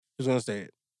Who's gonna say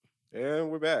it?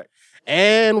 And we're back.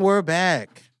 And we're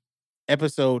back.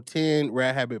 Episode 10,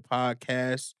 Rat Habit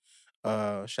Podcast.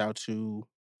 Shout out to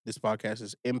this podcast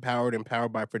is empowered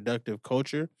by productive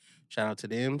culture. Shout out to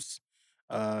them's.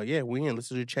 Yeah, we in. Let's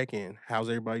do a check-in. How's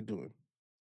everybody doing?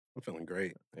 I'm feeling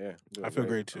great. Yeah. I feel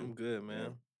great too. I'm good,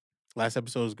 man. Last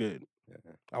episode was good.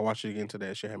 Yeah. I watched it again today.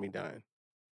 That shit had me dying.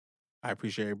 I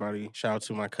appreciate everybody. Shout out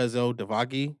to my cousin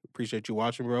Devagi. Appreciate you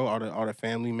watching, bro. All the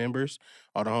family members,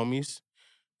 all the homies.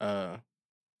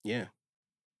 Yeah,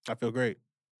 I feel great.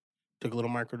 Took a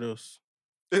little microdose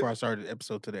before I started the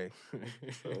episode today.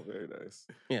 Oh, very nice.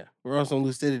 Yeah, we're on some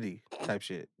lucidity type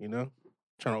shit, you know.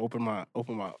 Trying to open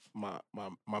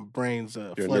my brain's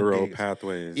Your floodgates. neural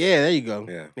pathways. Yeah, there you go.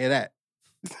 Yeah. that.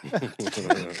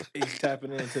 He's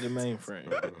tapping into the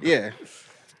mainframe. Yeah,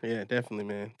 definitely,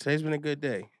 man. Today's been a good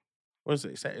day. What is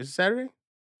it? Is it Saturday?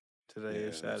 Today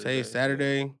is Yeah. Saturday. Today is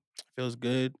Saturday. Feels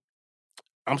good.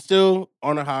 I'm still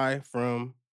on a high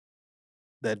from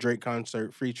that Drake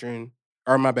concert featuring,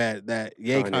 or my bad, that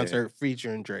Ye Kanye. concert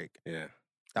featuring Drake. Yeah.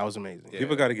 That was amazing. Yeah.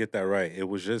 People got to get that right. It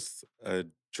was just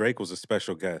Drake was a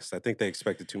special guest. I think they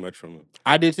expected too much from him.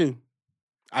 I did too.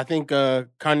 I think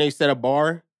Kanye set a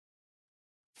bar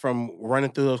from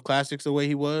running through those classics the way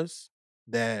he was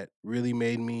that really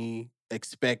made me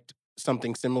expect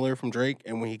something similar from Drake.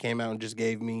 And when he came out and just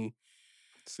gave me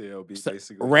CLB,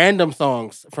 basically. random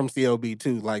songs from CLB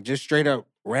too, like just straight up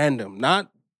random, not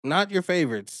your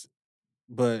favorites,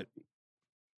 but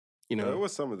you know, It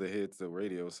was some of the hits, the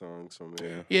radio songs from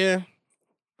there. yeah.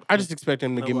 I just expect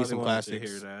him to give me Nobody some wanted to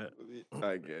classics. hear that.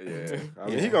 I get, yeah. I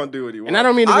mean, Yeah. he gonna do what he wants. And I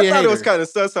don't mean to be a I thought it was hater. kind of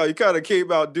sus how he kind of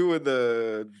came out doing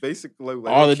the basic, like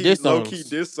All the low-key- diss low-key songs.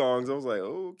 diss songs. I was like,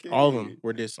 okay. All of them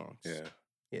were diss songs.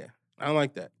 Yeah. I don't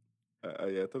like that.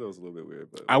 Yeah, I thought that was a little bit weird.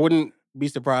 But I wouldn't be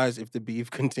surprised if the beef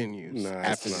continues. Nah,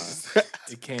 after it's this.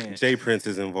 It can. Jay Prince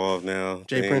is involved now.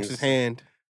 Jay Prince's hand.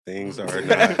 Things are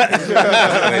not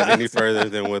going any further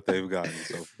than what they've gotten.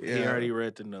 So He already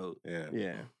read the note. yeah.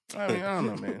 Yeah. I mean, I don't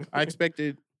know, man. I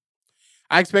expected.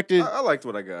 I liked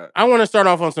what I got. I want to start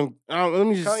off on some. let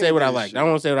me just Kanye say what I did his liked. shit. I don't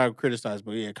want to say what I criticized,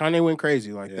 but yeah, Kanye went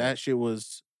crazy. Like Yeah. that shit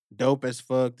was dope as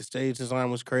fuck. The stage design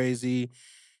was crazy.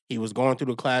 He was going through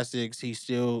the classics. He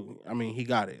still, I mean, he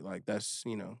got it. Like that's,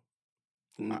 you know.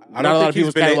 I don't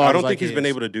think he's been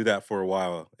able to do that for a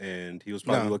while, and he was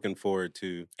probably No. looking forward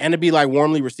to. and to be like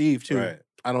warmly received too. Right.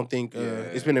 I don't think Yeah.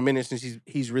 it's been a minute since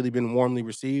he's really been warmly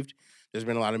received. There's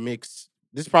been a lot of mixed.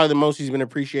 This is probably the most he's been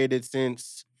appreciated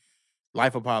since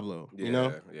Life of Pablo. Yeah, You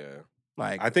know, yeah.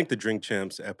 like I think the Drink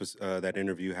Champs episode, that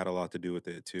interview had a lot to do with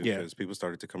it too, Yeah. because people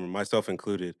started to come, myself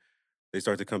included, they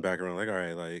started to come back around like, all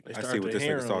right, like They I see started what to this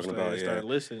hear nigga's him, talking so about. They Yeah, started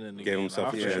listening. Gave again. himself I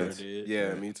a for sure chance. did.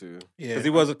 Yeah, me too. yeah, because he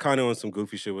was kind of on some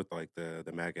goofy shit with like the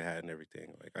MAGA hat and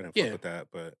everything. Like I didn't Yeah. fuck with that,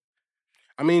 but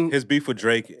I mean, his beef with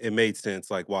Drake, it made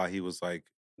sense, like why he was like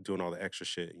doing all the extra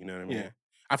shit. You know what I mean? yeah,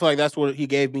 I feel like that's what he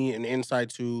gave me an insight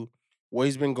to what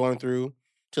he's been going through.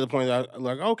 To the point that I'm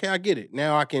like, okay, I get it.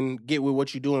 Now I can get with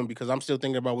what you're doing because I'm still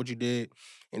thinking about what you did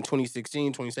in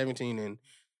 2016, 2017, and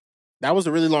that was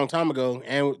a really long time ago,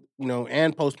 and you know,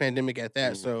 and post pandemic at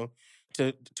that. So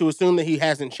to assume that he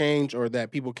hasn't changed or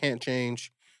that people can't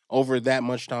change over that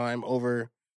much time,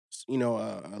 over you know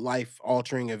a life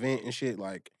altering event and shit,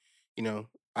 like you know,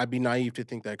 I'd be naive to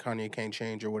think that Kanye can't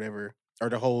change or whatever, or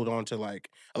to hold on to like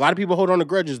a lot of people hold on to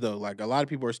grudges though. Like a lot of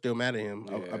people are still mad at him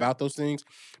Yeah. about those things,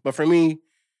 but for me.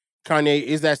 Kanye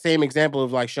is that same example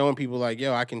of like showing people like,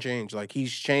 yo, I can change. Like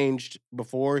he's changed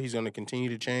before, he's gonna continue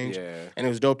to change. Yeah. And it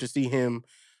was dope to see him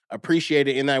appreciate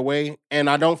it in that way. And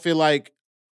I don't feel like,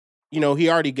 you know,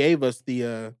 he already gave us the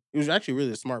it was actually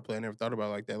really a smart play. I never thought about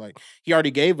it like that. Like he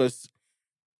already gave us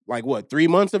like what, 3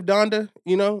 months of Donda,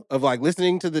 you know, of like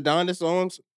listening to the Donda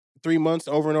songs 3 months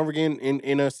over and over again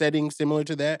in a setting similar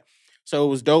to that. So it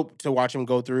was dope to watch him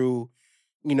go through,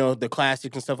 you know, the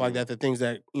classics and stuff like that, the things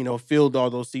that, you know, filled all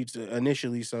those seats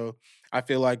initially. So I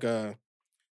feel like that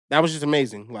was just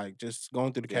amazing. Like just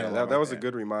going through the Yeah, catalog. that like was a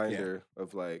good reminder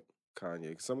of like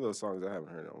Kanye. Some of those songs I haven't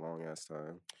heard in a long ass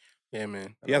time. Yeah,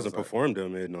 man. He hasn't performed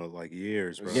them in like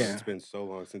years, bro. Yeah. It's been so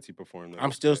long since he performed them.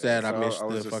 I'm still sad I So missed I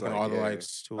was the just fucking like, All the yeah.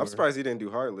 Lights tour. I'm surprised he didn't do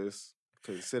Heartless,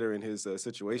 considering his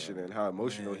situation and how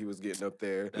emotional man. he was getting up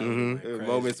there. Mhm. There were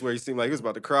moments where he seemed like he was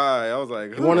about to cry. I was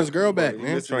like, He want his "Ugh." girl back, But he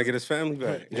man. missed trying to his- get his family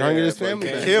back. Trying to get his but family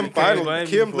back. Kim Can't blame him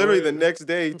Kim for literally it. the next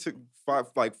day took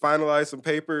finalized some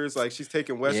papers. Like she's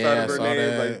taking West Yeah, out I of her saw name.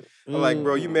 that. I'm like,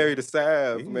 bro, you married a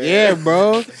Sav, man. Yeah,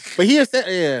 bro. But he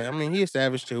I mean, he a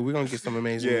savage too. We're gonna get some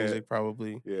amazing Yeah. music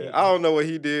probably. Yeah, I don't know what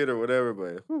he did or whatever,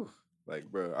 but whew. Like,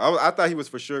 bro, I thought he was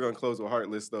for sure gonna close with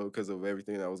Heartless though, because of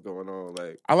everything that was going on.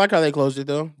 Like, I like how they closed it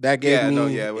though. That gave me.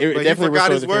 But It he definitely forgot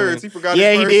restored his the words. feeling. He forgot.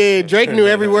 Yeah, his he words. did. Drake knew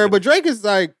every word, but Drake is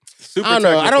like, Super I don't know.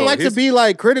 I don't technical. like to He's- be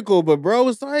like critical, but bro,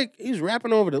 it's like he's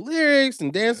rapping over the lyrics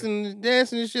and dancing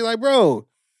and shit. Like, bro,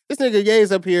 this nigga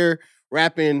Ye's up here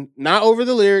rapping not over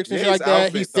the lyrics and Yeah, shit like his that.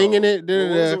 outfit, He's singing though. it. What was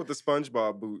Da-da-da. it with the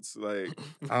SpongeBob boots? Like,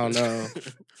 I don't know.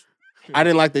 I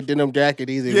didn't like the denim jacket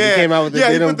either. When Yeah, he came out with the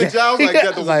yeah, he denim put the jacket. jowls like that,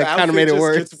 I the was like, kind of outfit made it just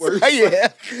worse. gets worse.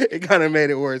 Yeah, it kind of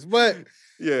made it worse. But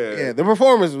yeah, the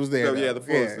performance was there. No, yeah, though. the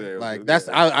performance was there. Like Yeah. that's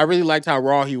I really liked how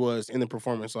raw he was in the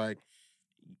performance. Like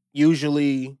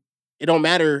usually it don't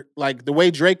matter. Like the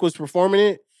way Drake was performing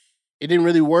it, it didn't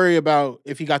really worry about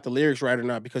if he got the lyrics right or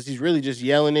not because he's really just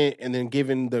yelling it and then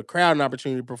giving the crowd an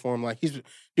opportunity to perform. Like he's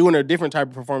doing a different type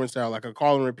of performance style, like a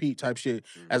call and repeat type shit,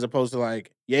 as opposed to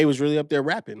like Ye was really up there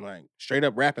rapping, like straight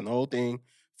up rapping the whole thing.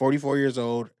 44 years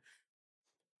old,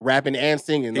 rapping and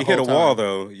singing. He The hit a whole wall time.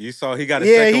 though. You saw he got a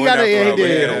Yeah, second he one got after it, yeah, he but he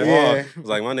hit did, a wall. yeah. It was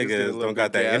like my He was getting a niggas little don't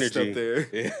got bit that gassed up energy. there.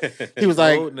 Yeah. He was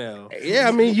like, Old now. yeah,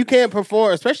 I mean, you can't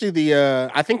perform, especially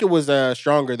the, I think it was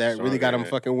Stronger that really got him Stronger, yeah.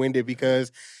 fucking winded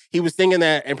because he was singing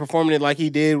that and performing it like he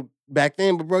did back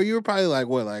then. But bro, you were probably like,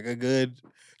 what, like a good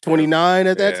 29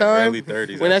 at that Yeah, time? early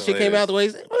 30s When at that the shit came out latest. the way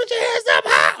he's like, put your hands up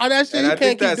high. All that shit, And you I can't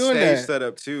think keep that doing stage that.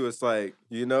 setup too. It's like,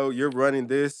 you know, you're running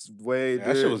this way, Yeah,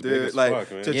 that shit was big as like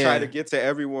fuck, man. to Yeah. try to get to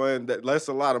everyone. That's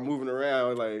a lot of moving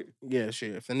around. Like, Yeah,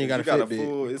 shit. If then you If got you a got a Fitbit,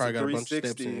 full- you it's probably a got a bunch of steps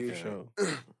in 360, it for yeah. sure.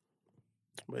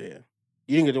 But yeah.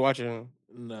 You didn't get to watch it, huh?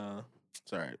 Nah,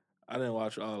 It's all right. I didn't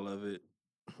watch all of it.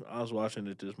 I was watching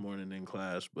it this morning in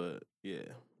class, but yeah,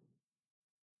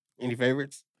 Any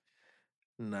favorites?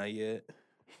 not yet.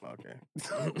 Okay.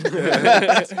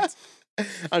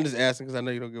 I'm just asking because I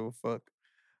know you don't give a fuck.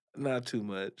 Not too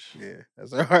much. Yeah,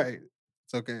 that's all right.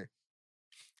 It's okay.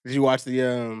 Did you watch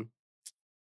the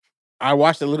I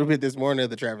watched a little bit this morning of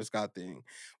the Travis Scott thing,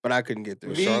 but I couldn't get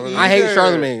through Me it. I hate either.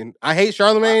 Charlemagne. I hate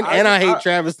Charlemagne and I hate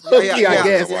Travis. I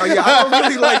guess. I don't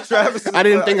really like Travis. I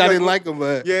didn't think I didn't like him,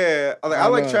 but Yeah, like, I I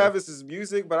like know. Travis's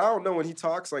music, but I don't know when he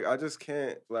talks. Like, I just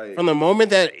can't. Like, from the moment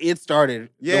that it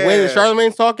started, the way that Yeah.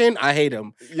 Charlemagne's talking, I hate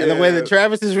him. And the way that Yeah.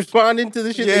 Travis is responding to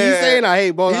the shit that he's Yeah. saying, I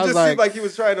hate both. he I was just like, seemed like he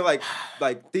was trying to like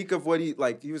think of what he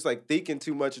was like thinking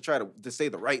too much to try to say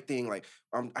the right thing. Like,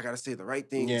 I gotta say the right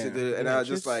thing. Yeah. And Yeah, I was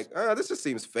just like, this just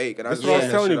seems fake. And I That's just what I turned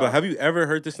was that telling you shit about. off. Have you ever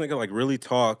heard this nigga like really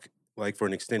talk like for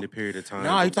an extended period of time?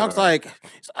 no, he talks like,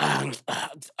 Yeah.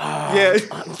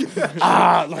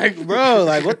 like, bro,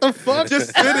 like, what the fuck? Just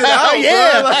spit it out,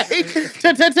 yeah, bro. like,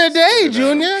 today,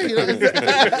 Junior. You know?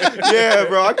 Yeah,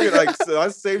 bro. I could like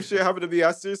that same shit happened to me.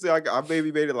 I seriously, I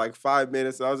maybe made it like 5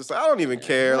 minutes, and I was just like, I don't even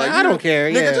care. Like, I you don't care.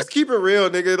 nigga. Yeah. Just keep it real,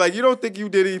 nigga. Like, you don't think you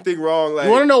did anything wrong. Like,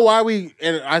 You want to know why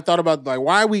and I thought about like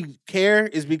why we care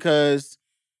is because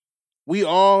we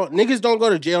all niggas don't go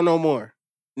to jail no more.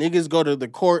 Niggas go to the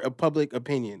court of public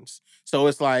opinions. So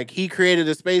it's like he created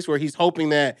a space where he's hoping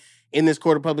that in this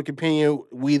court of public opinion,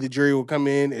 we the jury will come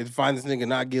in and find this nigga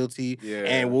not guilty, Yeah.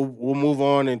 and we'll move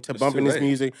on into It's bumping too his late.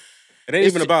 music. It ain't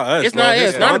It's- even about us. it's bro. not- His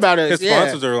it's not about us, His yeah.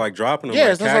 sponsors are like dropping him. Yeah,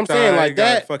 like, that's what I'm Cacti saying. Like got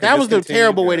that fucking was the discontinued.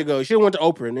 terrible way to Yeah. go. Should have went to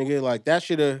Oprah, nigga. Like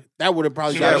that would have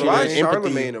probably yeah, got you why the empathy.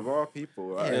 Charlemagne of all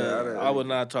people? Yeah, I would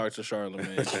not talk to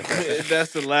Charlemagne.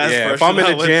 That's the last Yeah, person if I'm in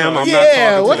I a would jam, talk I'm to. not Yeah,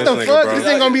 talking what to the this fuck? nigga, This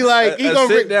bro. ain't gonna be like he a gonna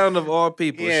sit bring. down of all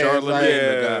people. Yeah, it's Charlemagne. like-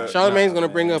 the guy. Charlemagne's Nah,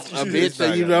 gonna bring man. up a It's bitch that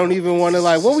not you gonna don't even want to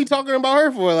like. What we talking about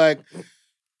her for? Like,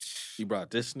 You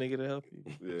brought this nigga to help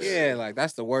you. yeah, like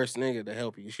that's the worst nigga to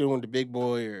help you. You should have went to Big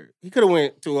Boy, or he could have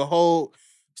went to a whole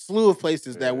slew of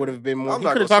places that would have been more. He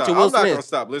could have talked to Will I'm not gonna Smith.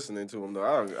 stop listening to him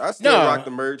though. I still No. rock the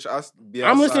merch. be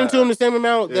I'm listening to him the same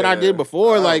amount that I Yeah, did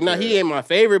before. I don't Like, now he care. ain't my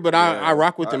favorite, but I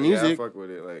rock with the Yeah, music. I fuck with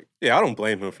it. Like, Yeah, I don't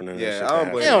blame him for none of that Yeah, shit. I don't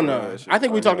that blame Hell happened. him. no. that shit. I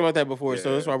think we I talked know. about that before, so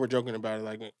Yeah. that's why we're joking about it.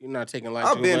 Like, you're not taking life.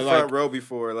 I've been but front like, row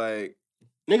before. Like,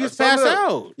 niggas some of pass them-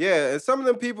 out. yeah, and some of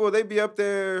them people they be up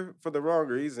there for the wrong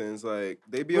reasons. Like,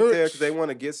 they be up there because they want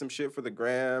to get some shit for the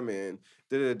gram and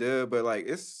da. But like,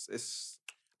 it's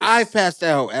I've passed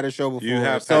out at a show before. You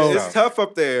have so passed it's out. tough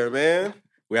up there, man.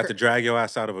 We have to drag your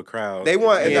ass out of a crowd. They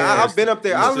want. and Yeah. I've been up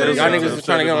there. I Y'all literally. y'all niggas was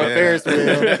trying to get on a Yeah. Ferris wheel.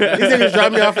 These niggas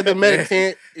dropped me off at the medic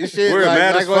tent and shit. We're like,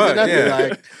 mad like as wasn't fuck, nothing. yeah.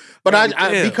 Like, but I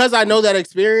Damn. because I know that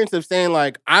experience of saying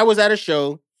like I was at a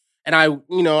show and I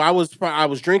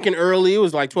was drinking early. It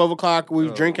was like 12 o'clock. We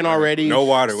were drinking already. No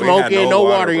water. We had Smoking, no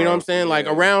water. You know bro. what I'm saying? Like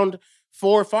Yeah. around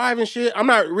 4 or 5 and shit. I'm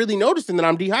not really noticing that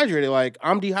I'm dehydrated. Like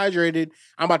I'm dehydrated.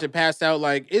 I'm about to pass out.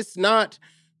 Like it's not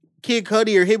Kid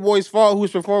Cudi or Hit Boy's fault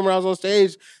who's performing when I was on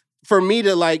stage for me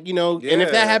to like, you know, and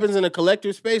if that Yeah. happens in a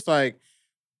collective space, like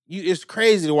it's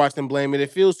crazy to watch them blame it.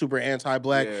 It feels super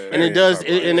anti-black. Yeah, and very it does,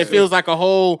 anti-black, and it yeah. feels like a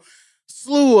whole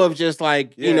slew of just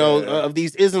like, Yeah. of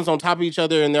these isms on top of each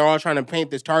other, and they're all trying to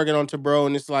paint this target onto bro.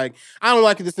 And it's like, I don't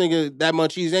like this nigga that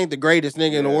much. He ain't the greatest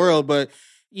nigga in the Yeah. world, but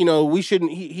we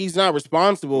shouldn't. He's not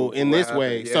responsible For in what this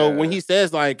way. happened, So when yeah. he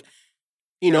says like,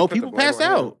 Can't put the people blame pass on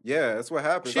him. out. Yeah, that's what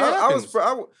happens. Shit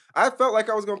I felt like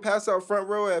I was gonna pass out front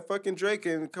row at fucking Drake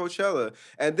and Coachella,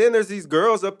 and then there's these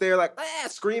girls up there like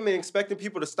screaming, expecting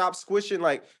people to stop squishing.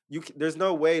 Like there's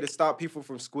no way to stop people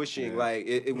from squishing. Yeah.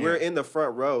 Like we're in the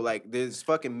front row. Like there's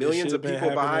fucking millions of people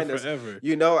behind us. Forever.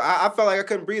 I felt like I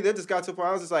couldn't breathe. It just got to a point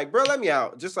I was just like, bro, let me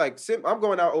out. Just like I'm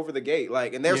going out over the gate.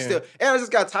 Like, and they're still. And I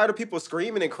just got tired of people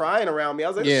screaming and crying around me. I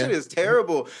was like, this shit is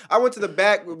terrible. I went to the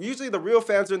back. Usually the real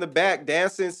fans are in the back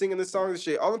dancing, singing the songs and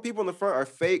shit. All the people in the front are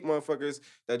fake motherfuckers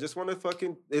that just want to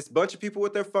fucking. It's a bunch of people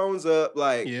with their phones up.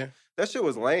 Like, that shit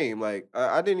was lame. Like,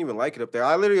 I didn't even like it up there.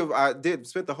 I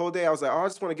spent the whole day. I was like, I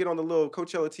just want to get on the little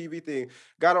Coachella TV thing.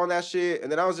 Got on that shit,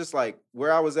 and then I was just like,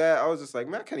 where I was at, I was just like,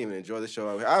 man, I can't even enjoy the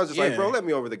show. I was just like, bro, let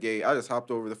me over the gate. I just hopped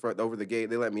over the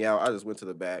gate. They let me out. I just went to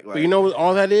the back. Like, but you know what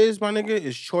all that is, my nigga,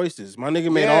 is choices. My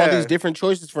nigga made all these different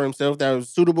choices for himself that was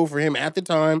suitable for him at the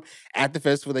time, at the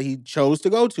festival that he chose to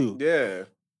go to. Yeah.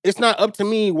 It's not up to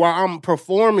me while I'm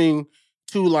performing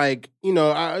to like,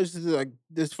 I was just like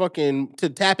this fucking to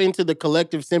tap into the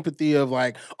collective sympathy of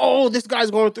like, oh, this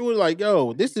guy's going through it. Like,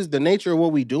 yo, this is the nature of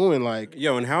what we doing. Like,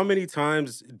 yo, and how many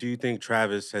times do you think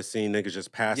Travis has seen niggas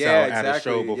just pass out at a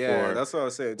show before? Yeah, that's what I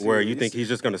was saying too. Where you think he's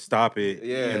just gonna stop it?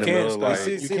 Yeah, in the middle of like,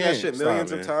 you've seen that shit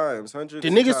millions of times, hundreds.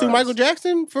 Did niggas sue Michael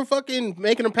Jackson for fucking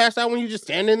making him pass out when you just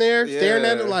standing there staring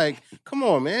at it? Like, come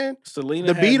on, man.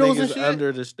 Selena the Beatles and shit shit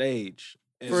under the stage.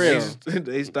 For real.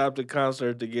 They stopped the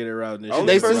concert to get her out. And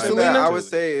Only person Selena? that I would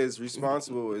say is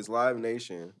responsible is Live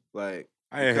Nation. Like,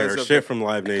 I ain't heard shit from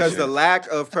Live Nation. Because the lack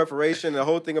of preparation, the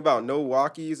whole thing about no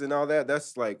walkies and all that,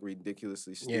 that's like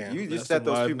ridiculously stupid. Yeah, you set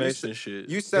those people.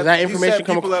 You set that information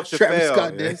people up to fail.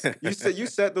 Scott you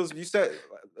set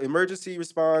emergency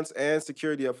response and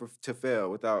security up to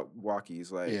fail without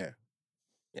walkies. Like,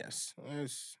 yes.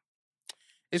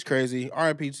 It's crazy.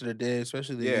 R.I.P. to the dead,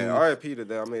 especially the youth. R.I.P. to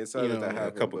them. I mean, it's sad that happened.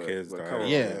 A couple kids died.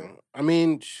 Yeah, I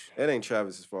mean, it ain't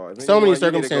Travis's fault. If so many you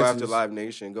circumstances. need to go after Live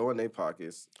Nation, go in their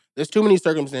pockets. There's too many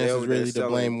circumstances really to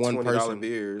blame one $20 person.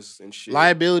 beers and shit.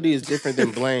 Liability is different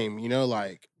than blame.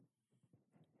 Like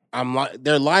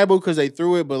they're liable because they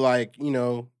threw it, but like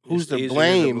who's to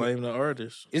blame? Blame the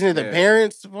artist. Isn't it the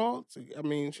parents' fault? I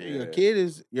mean, shit, your kid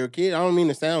is your kid. I don't mean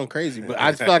to sound crazy, but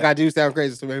I just feel like I do sound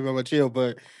crazy, so maybe I'm gonna chill.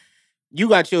 But you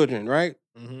got children, right?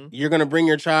 Mm-hmm. You're gonna bring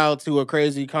your child to a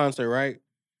crazy concert, right?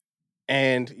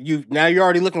 And you're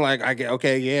already looking like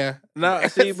Nah,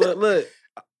 see, but look,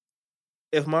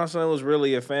 if my son was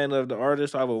really a fan of the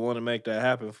artist, I would want to make that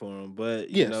happen for him. But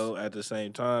at the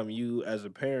same time, you as a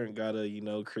parent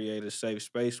gotta create a safe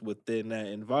space within that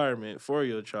environment for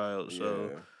your child.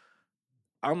 So.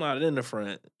 I'm not in the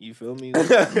front. You feel me?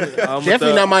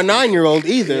 Definitely not my 9-year-old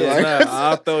either. Yeah,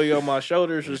 I'll throw you on my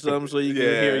shoulders or something so you can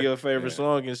hear your favorite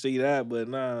song and see that. But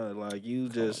you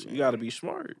got to be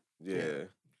smart. Yeah.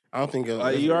 I don't think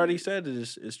you already said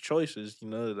it's choices.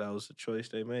 That was a choice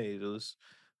they made. It was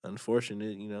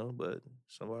unfortunate, but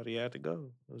somebody had to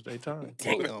go. It was their time.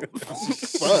 Damn.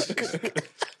 Fuck.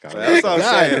 That's what I'm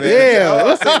saying,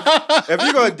 man. If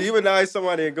you're going to demonize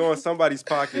somebody and go in somebody's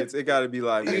pockets, it got to be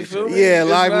Live Nation. Yeah,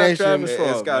 Live Nation.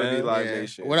 It's got to be Live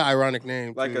Nation. What an ironic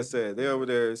name. Like I said, they're over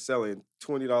there selling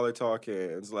 $20 tall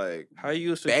cans. Like, how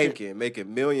you banking,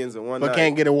 making millions in one night. But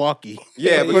can't get a walkie.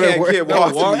 Yeah, but can't get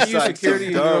walkie. Security,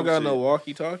 you don't got no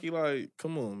walkie-talkie. Like,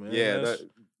 come on, man. Yeah,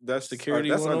 that's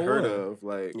security. That's unheard of.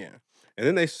 Like, yeah. And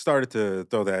then they started to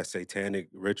throw that satanic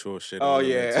ritual shit. Oh, on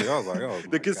yeah. Too. I was like, oh,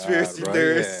 the conspiracy God,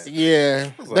 theorists.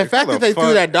 Yeah. Like, the fact that they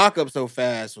threw that doc up so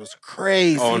fast was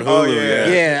crazy. On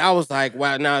Hulu, yeah. I was like,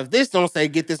 wow, now if this don't say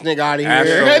get this nigga out of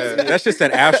here. That shit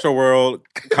said Astroworld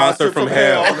concert from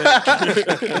hell.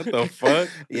 What the fuck?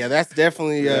 Yeah, that's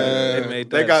definitely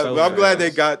I'm glad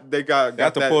they got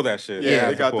to pull that shit.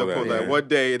 Yeah, they got to pull that. One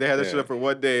day, they had that shit up for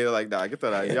one day. They're like, nah, get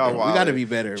that out. Y'all wild. We gotta be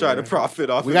better. Trying to profit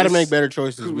off We gotta make better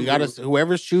choices. We gotta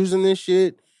whoever's choosing this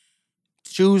shit,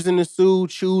 choosing to sue,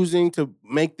 choosing to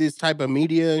make this type of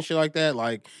media and shit like that,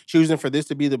 like choosing for this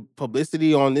to be the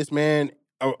publicity on this man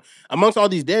amongst all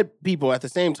these dead people at the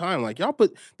same time. Like, y'all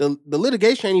put the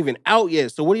litigation ain't even out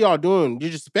yet. So what are y'all doing? You're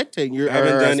just spectating. You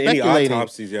haven't done any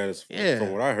autopsies yet,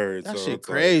 from what I heard. That so shit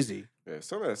crazy.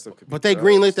 Some of that stuff could be but they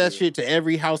greenlit that shit to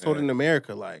every household in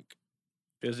America. Like,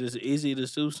 because it's easy to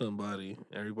sue somebody.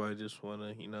 Everybody just want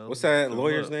to, What's that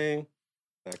lawyer's name?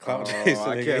 Clout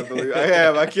I can't believe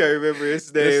I can't remember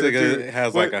his name. This nigga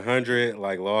has like 100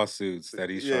 like lawsuits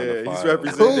that he's trying to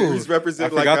file. He's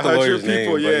representing like 100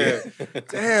 people.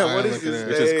 Damn, what is his name?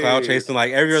 Which is clout chasing.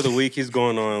 Like every other week, he's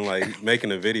going on like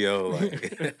making a video.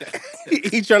 Like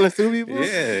he's trying to sue people.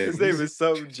 Yeah, his name is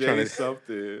something J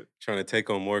something. Trying to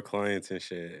take on more clients and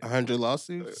shit. 100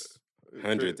 lawsuits.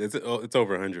 100. It's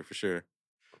over 100 for sure.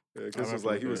 Yeah, because it was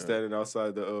like he was standing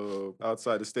outside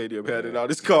the stadium handing out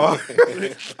his car.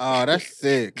 Oh, that's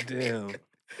sick. Damn.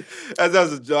 As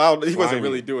a joke, he wasn't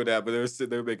really doing that, but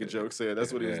they were making jokes saying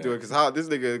that's what he was doing. Because how this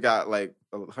nigga got like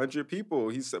 100 people,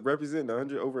 he's representing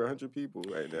over 100 people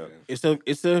right now.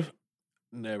 It's a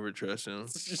Never trust him.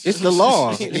 It's the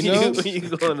law, you know. You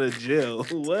going to jail?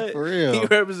 What? For real. He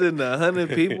representing 100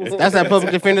 people. That's that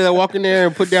public defender that walk in there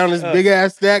and put down this big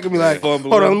ass stack and be like, "Hold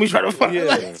on, let me try to find." Yeah.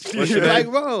 What's your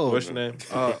name? Bro, What's your name?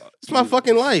 It's my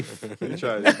fucking life.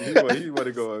 He want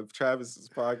to go in Travis's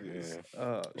pockets. Yeah.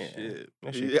 Oh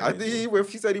shit! I think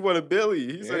he said he wanted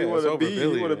Billy. He said he wanted a B.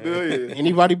 He wanted $1 billion.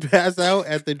 Anybody pass out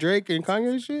at the Drake and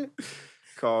Kanye shit?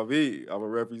 Call me. I'ma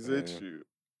represent you.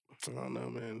 I don't know,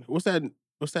 man. What's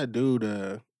that dude?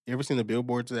 You ever seen the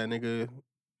billboards of that nigga?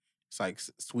 It's like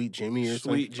Sweet Jimmy or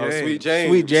Sweet something. James. Sweet James.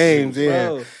 Sweet James,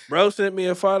 yeah. Bro sent me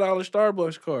a $5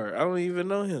 Starbucks card. I don't even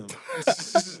know him.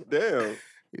 Damn.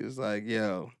 He was like,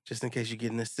 "Yo, just in case you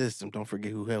get in the system, don't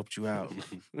forget who helped you out."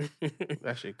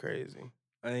 That shit crazy.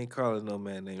 I ain't calling no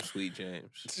man named Sweet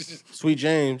James. Sweet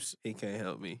James. He can't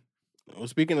help me. Well,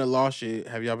 speaking of law shit,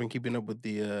 have y'all been keeping up with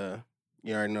the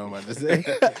you already know about this.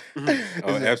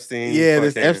 Epstein. Yeah,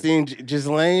 this Epstein,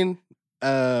 Ghislaine.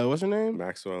 What's her name?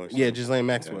 Maxwell. Yeah, Ghislaine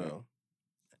Maxwell.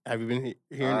 Yeah. Have you been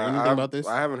hearing anything about this?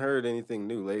 I haven't heard anything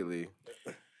new lately.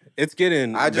 It's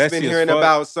getting. I just been hearing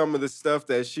about some of the stuff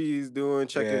that she's doing,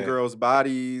 checking girls'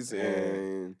 bodies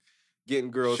and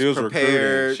getting girls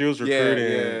prepared. She was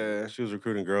recruiting. Yeah. She was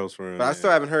recruiting girls for him. But I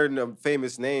still haven't heard no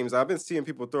famous names. I've been seeing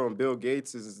people throwing Bill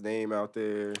Gates' name out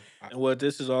there. And what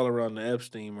this is all around the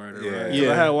Epstein murder, right?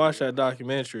 Yeah. I had watched that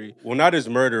documentary. Well, not his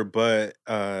murder, but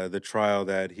the trial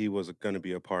that he was going to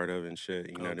be a part of and shit.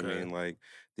 You know what I mean? Like,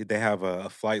 they have a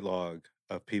flight log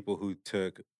of people who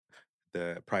took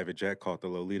the private jet called the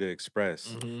Lolita Express.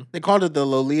 Mm-hmm. They called it the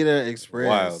Lolita Express.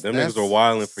 Wow, them niggas were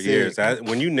wilding for years.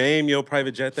 When you name your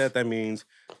private jet that means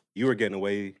you were getting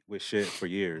away with shit for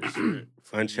years,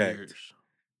 unchecked. Years.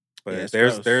 But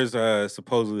there's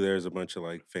supposedly there's a bunch of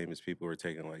like famous people who are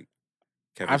taking like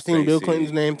Kevin I've seen Spacey. Bill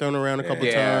Clinton's name thrown around a couple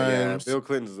times. Yeah, Bill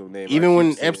Clinton's name. Even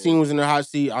when Epstein was in the hot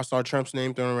seat, I saw Trump's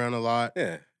name thrown around a lot.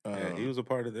 Yeah. He was a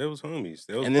part of. There was homies.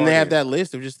 And then they have that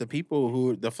list of just the people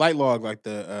who the flight log, like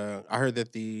I heard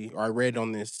that I read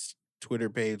on this Twitter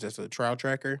page that's a trial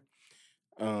tracker,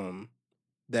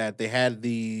 that they had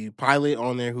the pilot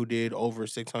on there who did over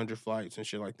 600 flights and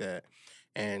shit like that,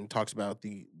 and talks about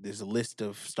this list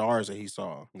of stars that he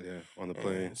saw. Yeah, on the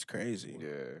plane. It's crazy.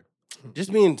 Yeah,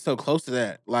 just being so close to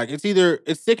that, like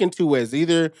it's sick in two ways.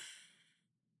 Either,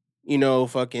 you know,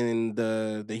 fucking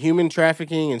the human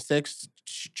trafficking and sex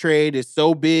trade is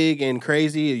so big and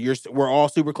crazy. We're all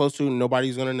super close to it and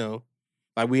nobody's gonna know.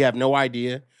 Like we have no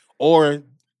idea. Or,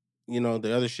 you know,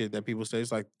 the other shit that people say is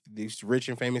like these rich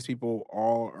and famous people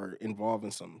all are involved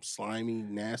in some slimy,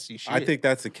 nasty shit. I think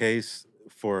that's the case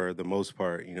for the most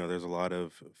part. You know, there's a lot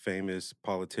of famous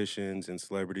politicians and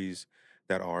celebrities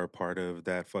that are part of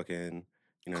that fucking,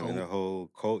 you know, cult. And the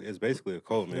whole cult is basically a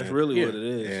cult, man. That's really what it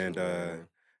is. And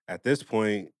at this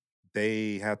point,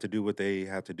 they have to do what they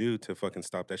have to do to fucking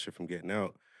stop that shit from getting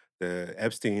out. The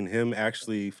Epstein, him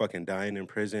actually fucking dying in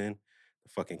prison. The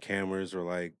fucking cameras were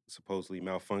like supposedly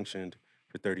malfunctioned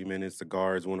for 30 minutes. The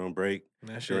guards went on break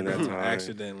during that time.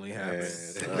 Accidentally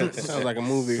happened. Sounds like a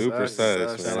movie. Super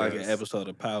sus. Sounds like an episode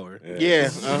of Power. Yeah.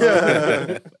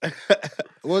 Uh-huh.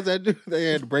 What was that dude?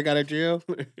 They had to break out of jail?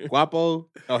 Guapo?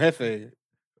 Oh, Jefe.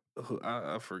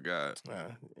 I forgot.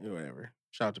 Whatever.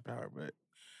 Shout out to Power, but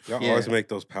y'all always make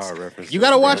those Power references. You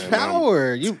gotta watch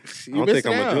Power. You I don't think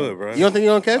I'm gonna do it, bro. You don't think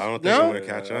you're gonna catch? I don't think I'm gonna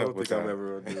catch up. I don't think I'm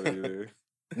ever gonna do it either.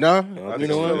 No, I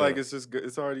feel like it's just good.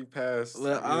 It's already passed.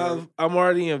 Look, I'm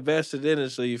already invested in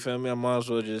it, so you feel me? I might as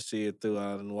well just see it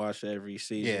throughout and watch every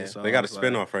season. Yeah. So they got a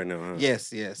spinoff right now, huh?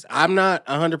 Yes. I'm not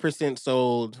 100%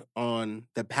 sold on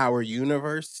the Power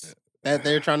universe that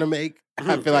they're trying to make.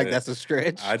 I feel like that's a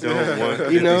stretch. I don't want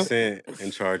 50 Cent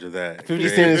in charge of that. 50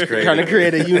 Cent is trying to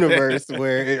create a universe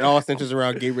where it all centers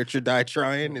around Get Rich or Die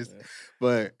Trying.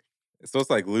 But so it's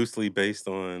like loosely based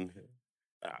on,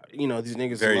 you know, these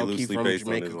niggas very are low-key loosely from based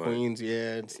Jamaica, on his Queens.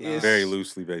 Yeah, it's very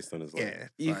loosely based on his life. Yeah,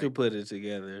 you could put it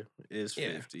together. It's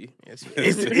 50. It's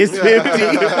 50.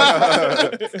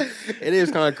 It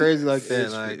is kind of crazy like that.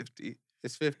 It's like 50.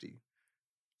 It's 50.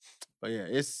 But yeah,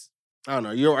 it's I don't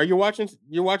know. You're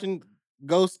watching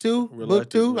Ghost 2? Book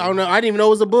 2? I don't know. I didn't even know it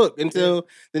was a book until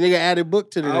the nigga added book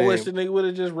to the name. I wish the nigga would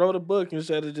have just wrote a book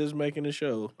instead of just making a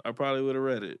show. I probably would have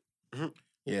read it.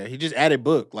 Yeah, he just added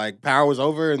book. Like Power was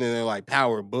over, and then they're like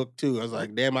Power Book 2. I was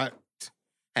like, damn, I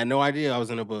had no idea I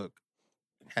was in a book.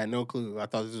 Had no clue. I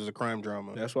thought this was a crime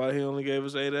drama. That's why he only gave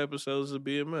us 8 episodes of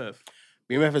BMF.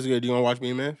 BMF is good. Do you want to watch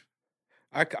BMF?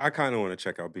 I kind of want to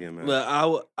check out BMF.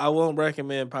 But I won't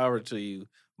recommend Power to you,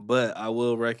 but I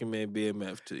will recommend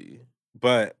BMF to you.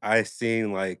 But I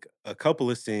seen like a couple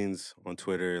of scenes on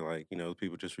Twitter, like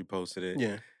people just reposted it.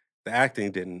 Yeah, the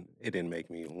acting didn't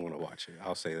make me want to watch it.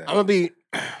 I'll say that. I'm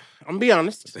gonna be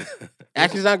honest.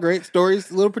 Acting's not great. Story's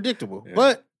a little predictable,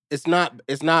 but it's not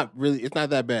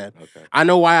that bad. Okay. I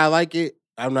know why I like it.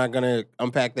 I'm not gonna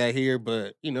unpack that here,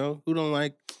 but who don't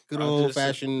like good old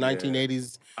fashioned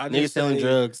 1980s niggas selling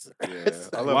drugs? Yeah,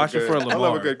 I love watch it for Lamar. I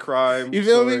love a good crime. You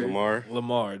feel story. me?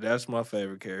 Lamar, that's my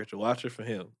favorite character. Watch it for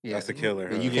him. Yeah, that's a killer.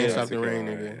 Huh? You can't stop the rain,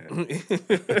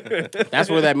 nigga. That's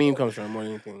where that meme comes from more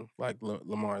than anything. Like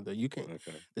Lamar, you can't.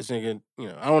 Okay. This nigga, I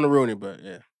don't want to ruin it, but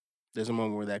yeah, there's a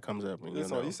moment where that comes up. And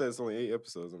you said it's only 8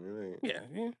 episodes. I mean,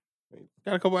 yeah.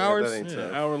 Got a couple hours. That ain't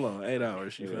tough. Hour long, 8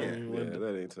 hours. You feel me? Yeah,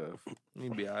 that ain't tough. You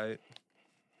be all right.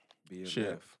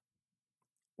 Shit.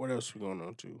 What else we going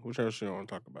on to? Which else shit I want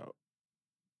to talk about?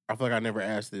 I feel like I never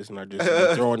asked this, and I just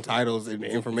be throwing titles and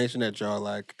information at y'all.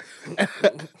 Like, I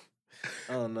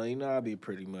don't know. I'll be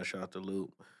pretty much out the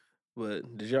loop.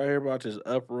 But did y'all hear about this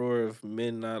uproar of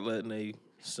men not letting their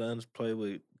sons play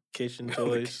with kitchen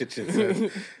toys?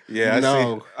 Yeah,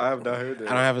 I have not heard that.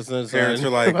 I don't have a son. Parents are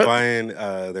like buying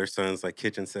their sons like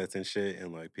kitchen sets and shit,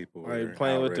 and like people were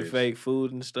playing outraged. with the fake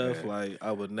food and stuff. Yeah. Like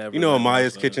I would never.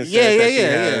 Amaya's kitchen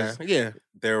set. Yeah.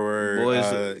 There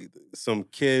were some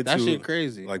kids. That shit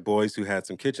crazy. Like boys who had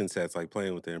some kitchen sets, like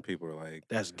playing with it, and people were like,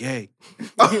 "That's gay."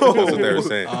 That's what they were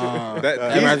saying. Rob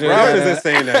isn't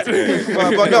saying that's gay.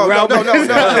 But no. I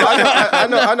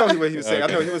know what he was saying. I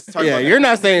know he was talking. Yeah, about you're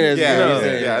not saying it's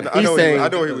gay. Yeah, I know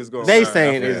where he was going. They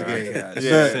saying it's gay.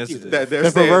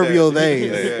 The proverbial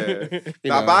they.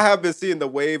 Now, but I have been seeing the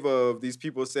wave of these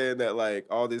people saying that like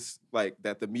all this, like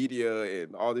that the media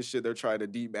and all this shit they're trying to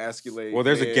demasculate. Well,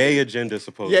 there's a gay agenda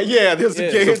supposedly. Yeah, there's a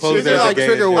gay agenda. There's like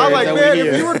trigger words. I'm like, man,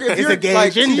 if you're a gay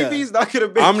like agenda. TV's not gonna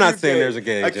make I'm not you saying gay. there's a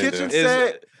gay a agenda. kitchen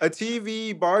set, a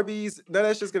TV, Barbies, none of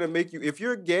that's just gonna make you. If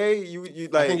you're gay, you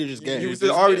like. I think you're just gay. You're just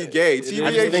already gay.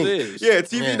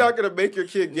 TV not gonna make your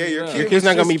kid gay. Your kid's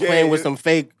not gonna be playing with some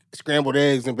fake scrambled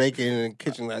eggs and bacon in the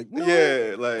kitchen. Like, no.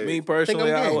 Yeah, like me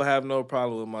personally, I would have no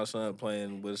problem with my son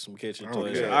playing with some kitchen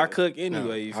toys. I cook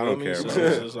anyway. You feel me?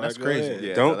 That's crazy.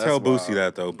 Yeah, don't tell Boosie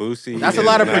that though. Boosie. That's a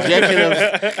lot of projection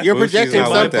of. You're projecting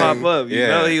something. Pop up. You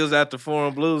know he was at the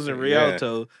Foreign Blues in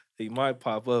Rialto. He might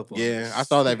pop up. I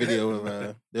saw that video of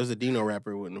there was a Dino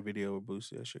rapper with a video with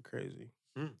Boosie. That shit crazy.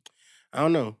 I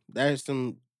don't know. That is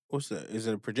some. What's that? Is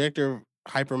it a projector of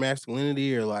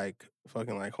hypermasculinity or like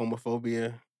fucking like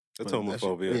homophobia? It's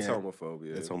homophobia. It's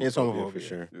homophobia. It's homophobia for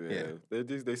sure. Yeah,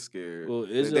 they scared. Well,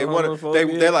 is it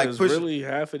homophobia? They're like really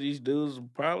half of these dudes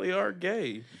probably are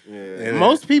gay. Yeah, and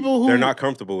most people who they're not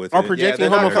comfortable with are projecting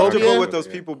they're homophobia. Not comfortable with those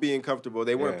people being comfortable.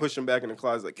 They want to push them back in the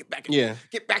closet. Like get back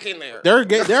in there. There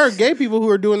are gay people who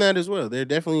are doing that as well. They're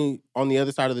definitely on the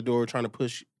other side of the door trying to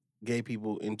push gay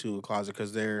people into a closet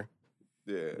because they've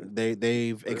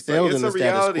excelled in the status quo. It's a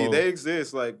reality. They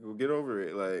exist. Like get over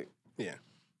it. Like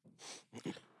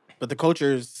But the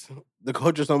culture's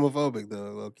homophobic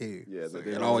though, low key. Yeah,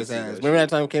 it always has. Remember that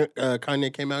time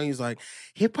Kanye came out? He's like,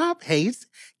 hip hop hates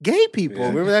gay people. Yeah.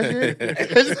 Remember that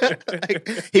shit?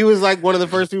 Like, he was like one of the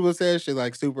first people who said shit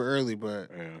like super early.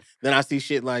 But then I see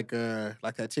shit like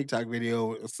that TikTok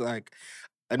video. It's like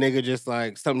a nigga just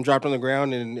like something dropped on the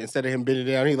ground, and instead of him bending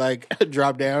down, he like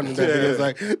dropped down, and that video's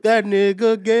like that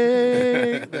nigga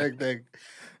gay.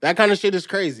 That kind of shit is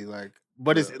crazy. Like.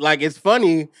 But it's like it's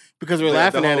funny because we're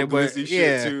laughing at it. But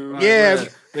yeah.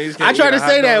 I tried to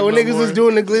say that when niggas was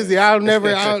doing the glizzy.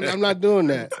 I'm not doing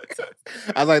that.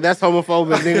 I was like, that's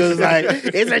homophobic. Niggas was like,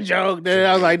 it's a joke. Then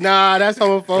I was like, nah, that's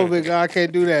homophobic. I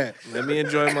can't do that. Let me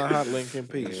enjoy my hot link in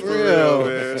peace. For real,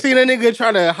 man. See that nigga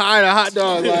trying to hide a hot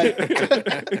dog, like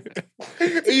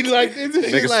eat like this.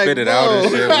 Nigga like, spit it out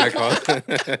and shit.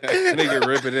 Nigga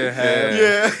rip it in half.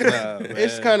 Yeah,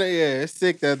 it's kind of it's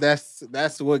sick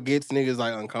that's what gets niggas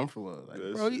like uncomfortable.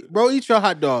 Like, bro, eat your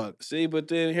hot dog. See, but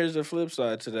then here's the flip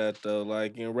side to that though.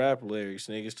 Like in rap lyrics,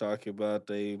 niggas talking about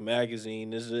the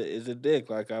magazine is a dick.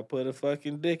 Like I put a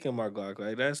fucking dick in my Glock.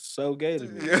 Like that's so gay to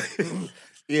me.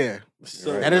 Yeah,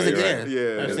 so that is a gay. Right.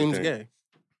 Yeah, that seems gay.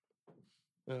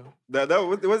 Yeah.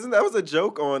 That was a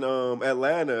joke on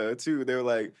Atlanta too. They were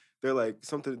like they're like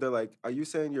something. They're like, "Are you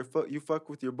saying you fuck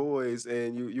with your boys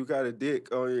and you got a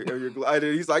dick on your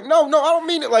glider?" He's like, "No, I don't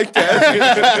mean it like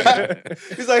that."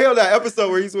 He's like, "Hell, that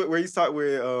episode where he's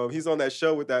on that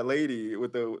show with that lady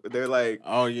with they're like,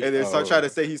 and they start trying to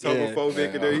say he's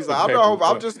homophobic, and then he's like,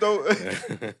 I'm just don't."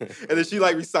 And then she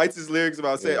like recites his lyrics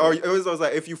about saying, "Oh, it was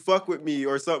like if you fuck with me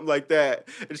or something like that,"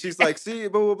 and she's like, "See,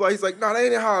 blah blah blah." He's like, "No, that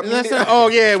ain't how I mean it." Oh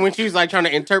yeah, when she's like trying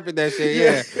to interpret that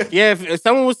shit. Yeah. If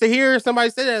someone was to hear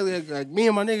somebody say that, like me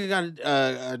and my nigga got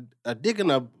a dick in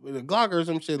a Glock or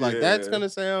some shit like that's gonna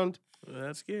sound.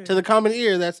 That's scary. To the common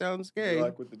ear, that sounds scary.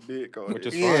 Like with the dick on which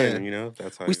is fine, you know.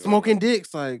 That's how we smoking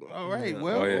dicks. Like, all right,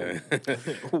 well. Oh yeah. I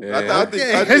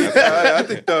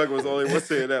think Thug was the only one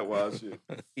saying that wild shit.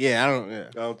 Yeah, I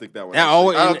don't think that one. I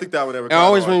don't think that one ever. It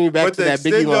always bring me back to that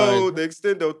Biggie line. The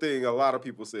extendo thing. A lot of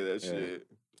people say that shit.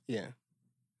 Yeah,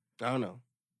 I don't know.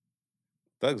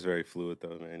 Thug's very fluid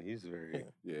though, man. He's very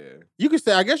You could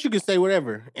say, I guess you could say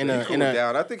whatever.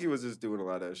 Down. I think he was just doing a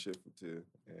lot of that shit too.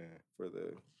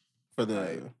 For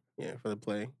the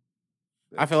play.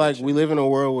 I feel like we live in a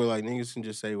world where like niggas can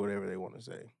just say whatever they want to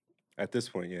say. At this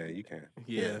point, yeah, you can.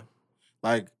 Yeah.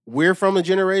 Like we're from a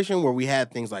generation where we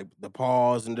had things like the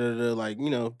pause and like, you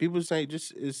know, people say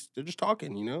they're just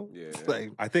talking, you know? Yeah.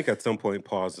 Like I think at some point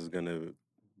pause is gonna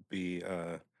be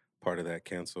part of that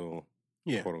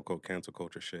quote unquote cancel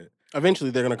culture shit.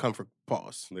 Eventually they're gonna come for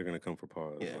pause. They're gonna come for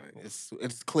pause. Yeah. Like,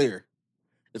 it's clear.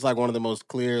 It's like one of the most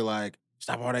clear, like,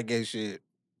 stop all that gay shit.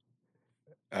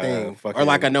 Thing. Or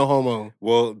like a no homo.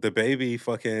 Well, the baby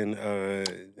fucking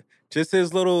just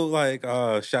his little like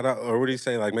shout out, or what do you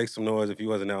say, like make some noise if he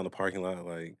wasn't out in the parking lot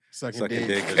like sucking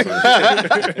dick or something.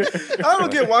 I don't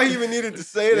get why he even needed to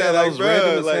say that. Like, was bro,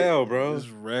 random like, as hell, bro. It's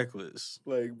reckless.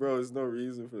 Like, bro, there's no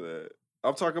reason for that.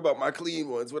 I'm talking about my clean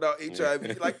ones without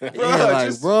HIV. Like,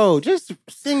 bro, just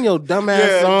sing your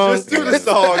dumbass songs. Just do the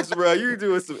songs, bro. You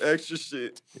doing some extra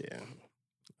shit. Yeah.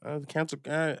 Cancel.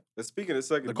 Speaking of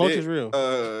sucking the culture's dick, real.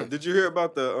 Did you hear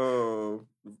about the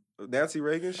Nancy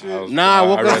Reagan shit? I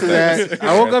woke up to that.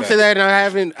 I woke up to that and I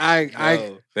haven't. I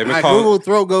googled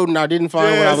throat goat and I didn't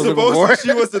find what I was looking for.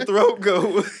 She was the throat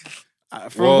goat.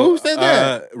 Who said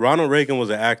that? Ronald Reagan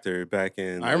was an actor back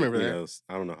in. I remember that.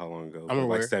 I don't know how long ago. I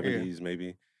remember like 70s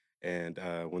maybe. And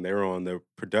when they were on the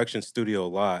production studio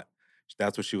lot,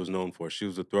 that's what she was known for. She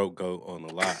was a throat goat on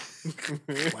the lot.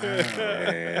 Wow.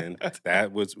 And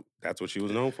that's what she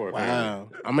was known for. Wow.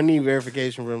 I'm gonna need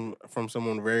verification from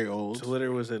someone very old.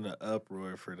 Twitter was in an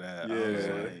uproar for that.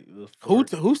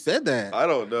 Yeah. Who said that? I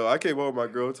don't know. I came home, my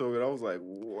girl told me, and I was like,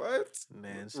 what?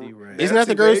 Nancy Reagan. Isn't that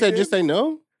the girl who said just say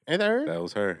no? Ain't that her? That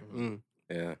was her.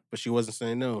 Yeah. But she wasn't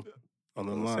saying no. On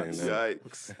the line.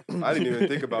 Yikes. I didn't even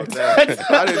think about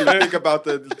that. I didn't even think about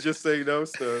the just say no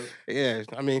stuff. Yeah,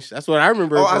 I mean, that's what I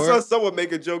remember. I saw someone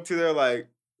make a joke too. They're like,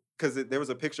 because there was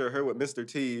a picture of her with Mr.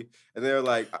 T, and they were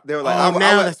like, I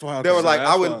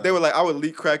would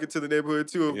leak crack into the neighborhood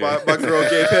too if my girl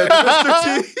gave head to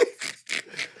Mr. T.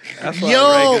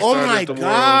 Oh my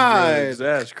God.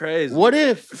 That's crazy. What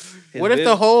if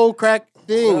the whole crack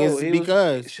thing is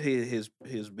because his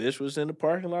bitch was in the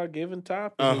parking lot giving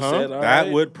top? And he said, that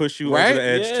would push you over the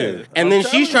edge too. And then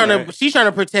she's trying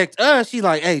to protect us. She's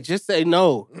like, "Hey, just say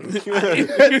no."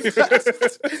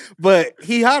 But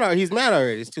he's mad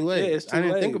already. It's too late. Yeah, it's too I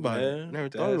didn't late, think about man. it. Never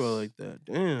thought about it like that.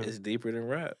 Damn, it's deeper than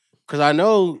rap. Because I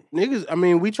know niggas. I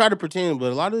mean, we try to pretend,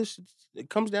 but a lot of this it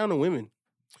comes down to women.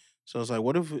 So it's like,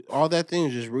 what if all that thing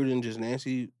is just rooted in just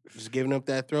Nancy just giving up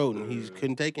that throat and he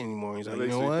couldn't take it anymore? He's like, you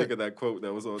know what? Think of that quote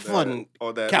that was on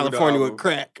that California with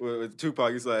crack. With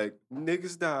Tupac, he's like,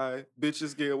 niggas die,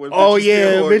 bitches get when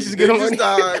bitches get horny. Niggas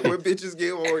die when bitches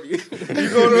get horny. You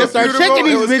go to start checking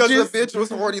these bitches. Because the bitch was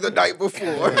horny the night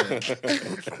before.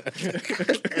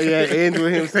 Yeah, ends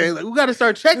with him saying, like, we got to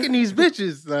start checking these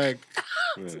bitches. Like,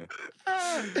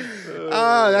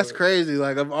 that's crazy.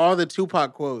 Like, of all the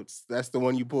Tupac quotes, that's the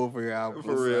one you pull for your album.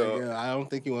 For real. Like, I don't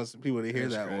think he wants people to hear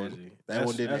that crazy. one. That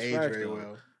one didn't age very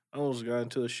well. I almost got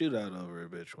into a shootout over a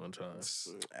bitch one time.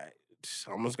 I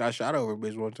almost got shot over a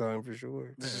bitch one time for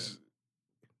sure.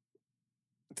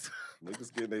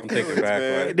 Niggas getting their I'm taking feelings, back,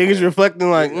 man. right? Niggas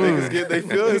reflecting like, Niggas getting their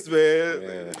feelings,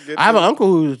 man. Yeah. I have an uncle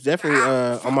who's definitely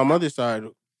on my mother's side,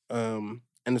 and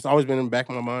it's always been in the back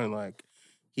of my mind. Like,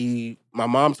 my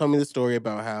mom told me the story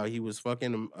about how he was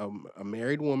fucking a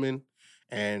married woman,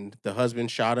 and the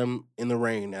husband shot him in the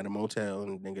rain at a motel,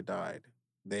 and the nigga died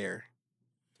there.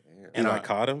 Damn. And I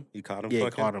caught him. He caught him. Yeah,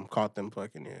 fucking? caught them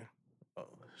fucking. Yeah. Oh,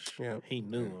 yeah. He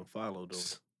knew and followed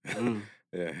them.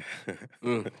 Yeah.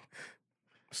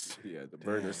 Yeah, the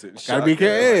burner sitting. Gotta be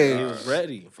careful. He was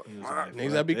ready.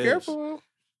 Niggas gotta be careful.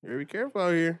 You gotta be careful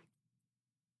out here.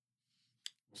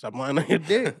 Stop lying on your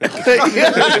dick.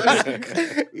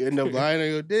 You end up lying on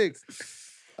your dick.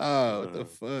 Oh, what the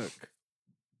fuck?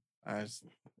 That's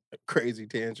a crazy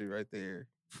tangent right there.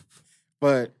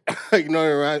 But you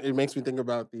know, it makes me think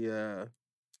about the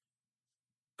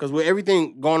because with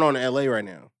everything going on in LA right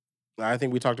now, I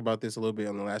think we talked about this a little bit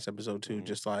on the last episode too.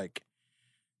 Just like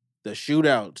the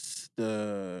shootouts,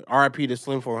 the RIP to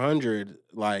Slim 400,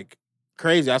 like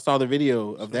crazy. I saw the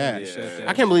video of that. Yeah.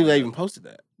 I can't believe they even posted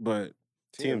that. But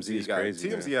TMZ is crazy.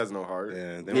 TMZ has no heart.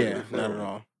 Yeah, not at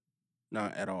all.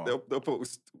 Not at all. They'll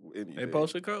post anything. They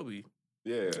posted Kobe.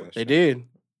 Yeah. They did.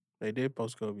 They did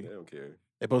post Kobe. They don't care.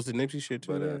 They posted Nipsey shit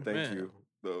too. But thank you,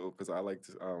 though, because I like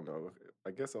to. I don't know.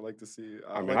 I guess I like to see.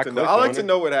 I mean, like to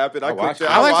know what happened. I like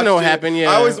to know what happened.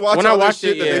 Yeah, I always watch when all I this watch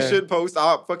shit it, that they should post.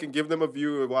 I'll fucking give them a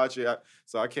view and watch it.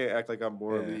 So I can't act like I'm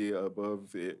morally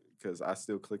above it because I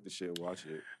still click the shit and watch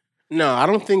it. No, I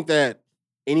don't think that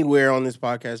anywhere on this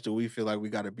podcast do we feel like we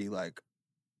got to be like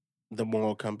the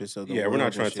moral compass of the world. We're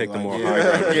not trying to take the moral high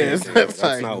ground. it's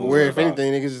like not where if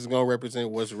anything, niggas is gonna represent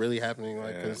what's really happening.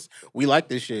 Like, because we like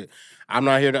this shit. I'm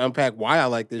not here to unpack why I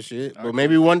like this shit, but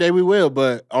maybe one day we will.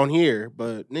 But on here,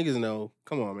 but niggas know.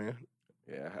 Come on, man.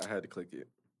 Yeah, I had to click it.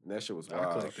 And that shit was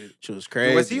wild. Shit was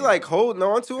crazy. Was he like holding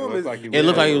on to him? It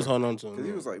looked like he was holding on to him. Because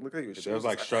he was like, look at your shit. It was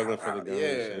like struggling for the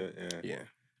gun. Yeah.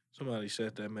 Somebody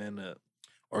set that man up.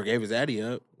 Or gave his addy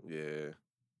up. Yeah.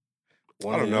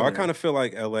 I don't know. I kind of feel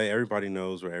like LA, everybody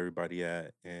knows where everybody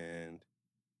at. And,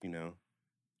 you know,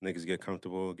 niggas get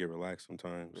comfortable, get relaxed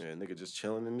sometimes. Yeah, nigga just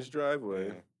chilling in his driveway.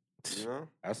 Yeah. You know?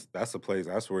 That's the place.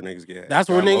 That's where niggas get. That's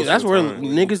where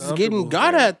niggas is getting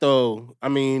got at though. I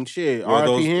mean, shit.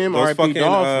 RIP him, RIP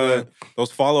Dolph.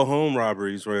 Those follow home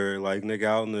robberies where like nigga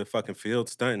out in the fucking field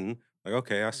stunting. Like,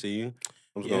 okay, I see you.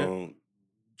 I'm just gonna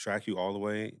track you all the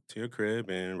way to your crib,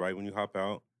 and right when you hop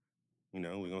out, you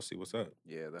know, we're gonna see what's up.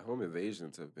 Yeah, the home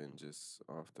invasions have been just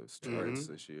off the charts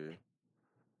this year.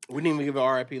 We didn't even give an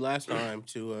RIP last time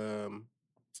to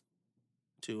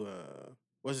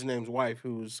what's his name's wife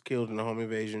who was killed in a home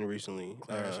invasion recently.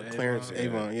 Clarence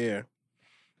Avon, yeah.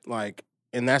 Like,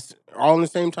 and that's all in the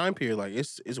same time period. Like,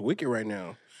 it's wicked right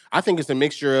now. I think it's a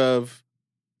mixture of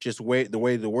just the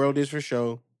way the world is for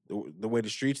show, the way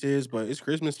the streets is, but it's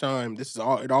Christmas time. This is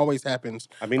all. It always happens.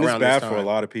 I mean, it's bad for a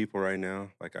lot of people right now.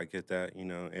 Like, I get that, you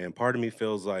know, and part of me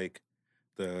feels like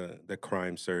the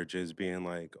crime surge is being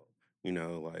like, you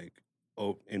know, like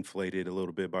inflated a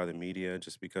little bit by the media,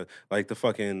 just because like the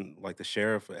fucking like the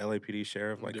sheriff, LAPD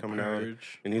sheriff, like coming out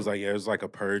and he's like, yeah, it was like a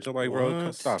purge. I'm like, bro,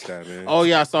 stop that, man. Oh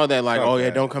yeah, I saw that. Like,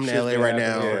 stop don't come to LA right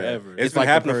now. Forever. It's been like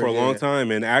happening for a long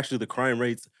time, and actually the crime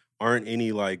rates aren't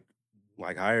any like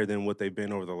higher than what they've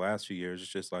been over the last few years. It's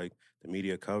just like the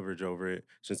media coverage over it,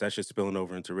 since that shit's spilling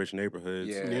over into rich neighborhoods,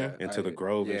 into the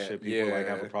Grove and shit. People like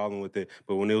have a problem with it,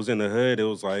 but when it was in the hood, it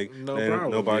was like no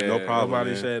problem.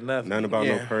 Nobody said nothing. Nothing about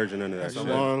no purge and none of that shit.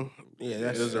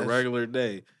 It was a regular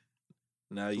day.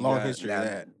 Now you long got history of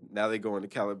that. Now they going to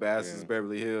Calabasas,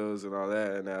 Beverly Hills, and all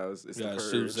that, and now it's got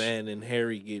Suzanne and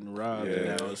Harry getting robbed,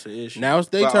 and now it's an issue. Now it's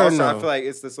their turn. Also, I feel like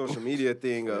it's the social media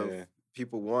thing of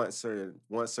people want certain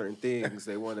things.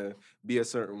 They want to be a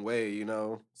certain way, you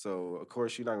know. So of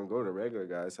course you're not gonna go to the regular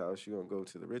guy's house. You're gonna go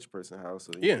to the rich person's house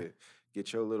so you can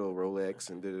get your little Rolex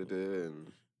and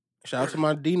and. Shout out to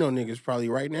my Dino niggas probably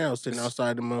right now sitting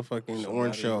outside the motherfucking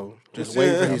Orange Show. Just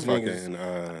waiting for these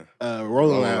niggas.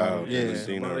 Rolling out. Yeah.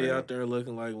 Somebody out there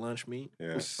looking like lunch meat.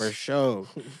 Yeah. For sure.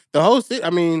 The whole city,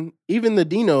 I mean, even the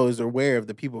Dinos are aware of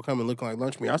the people coming looking like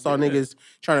lunch meat. I saw niggas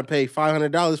trying to pay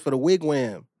 $500 for the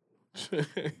wigwam.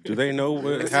 Do they know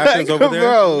what happens over there?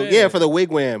 Bro, for the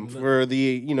wigwam. For the,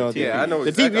 you know, I know the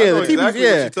exactly, TV, what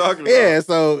you're talking about. Yeah,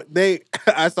 so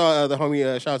I saw the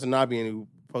homie, shout out to Nabi, who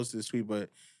posted this tweet,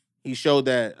 but he showed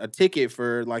that a ticket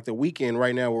for like the weekend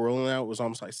right now we're rolling out was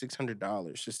almost like $600,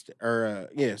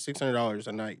 $600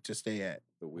 a night to stay at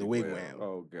the wigwam.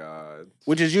 Oh God,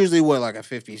 which is usually what, like a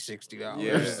 $50, $60.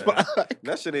 Yeah,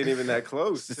 that shit ain't even that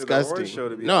close. It's disgusting. To the Orange Show,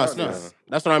 to be honest. It's not.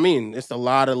 That's what I mean. It's a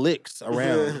lot of licks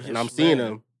around, and I'm seeing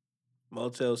them.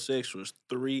 Motel 6 was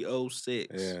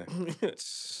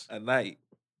 $306 a night.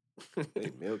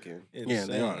 They milking. Yeah,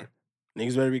 they are.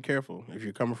 Niggas better be careful. If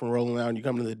you're coming from rolling out and you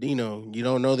come to the Dino, you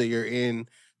don't know that you're in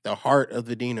the heart of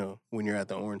the Dino when you're at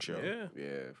the Orange Show. Yeah,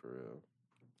 for real.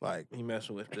 Like, he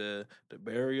messing with the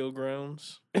burial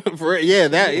grounds.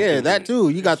 that too.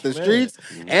 You got the streets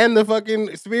and the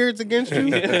fucking spirits against you.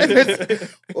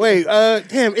 Wait,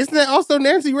 damn, isn't that also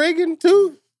Nancy Reagan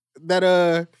too? That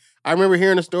I remember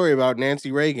hearing a story about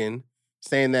Nancy Reagan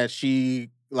saying that she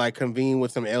like convened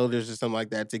with some elders or something like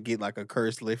that to get like a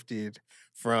curse lifted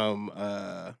from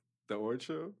the Orange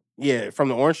Show? Yeah, from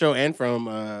the Orange Show and from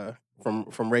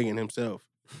from Reagan himself.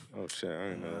 Oh shit,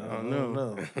 I don't know.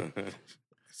 know.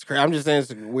 It's crazy. I'm just saying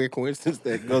it's a weird coincidence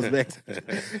that goes back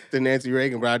to Nancy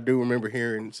Reagan, but I do remember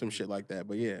hearing some shit like that.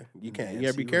 But yeah, you can't. You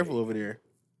gotta be careful over there.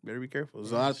 Better be careful.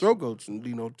 There's a lot of throat goats in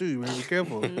Dino too. You better be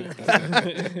careful.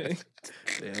 They're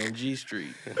on G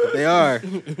Street. They are.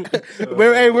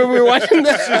 When we were watching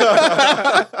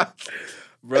that,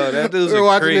 bro, that dude's we were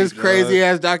watching creep, this crazy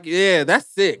ass doc. Yeah, that's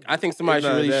sick. I think somebody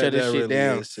should really shut this shit really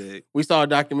down. Sick. We saw a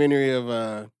documentary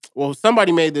of well,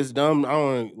 somebody made this dumb. I don't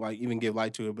want to like even give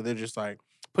light to it, but they're just like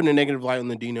putting a negative light on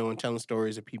the Dino and telling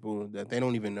stories of people that they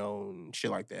don't even know and shit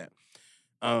like that.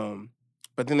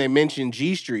 But then they mentioned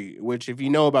G Street, which if you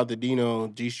know about the Dino,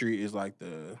 G Street is like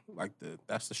the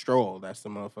that's the stroll, that's the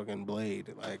motherfucking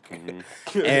blade, like.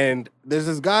 And there's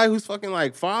this guy who's fucking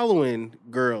like following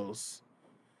girls,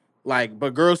 like,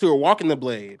 but girls who are walking the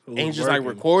blade, and he's just like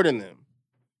recording them,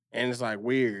 and it's like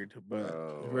weird,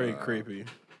 but very creepy.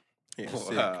 Yeah,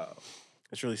 wow,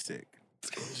 it's really sick.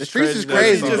 The streets is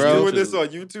crazy, just bro. Doing this on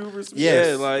YouTube or something? Yes,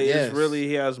 yeah, like yes. it's really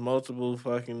he has multiple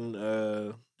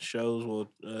fucking shows with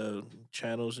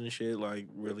channels and shit. Like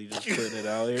really just putting it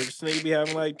out here. This nigga be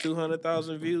having like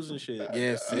 200,000 views and shit.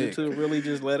 Yeah, sick. YouTube really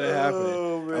just let it happen.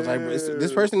 Oh, man. I was like,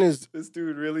 this person is this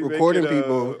dude really recording making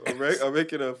people. I'm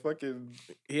making a fucking.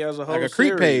 He has a whole like a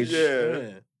creep page.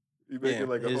 Yeah. He making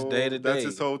like a his whole day-to-day. That's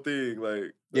his whole thing.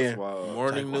 Like that's wild.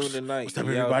 Morning, like, noon, and night. What's up,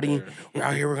 everybody? We're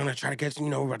out here. We're gonna try to catch.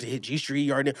 We're about to hit G Street.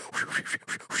 You already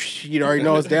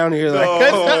know it's down here.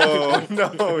 Like,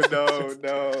 no.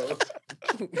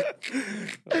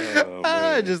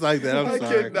 Just like that. I'm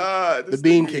sorry. Cannot. The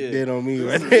beam kicked in on me.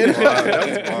 That's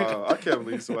wild. I can't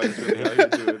believe somebody's really out here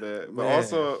doing that. But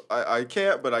also, I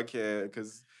can't, but I can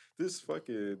because this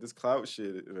clout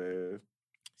shit, man.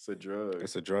 It's a drug.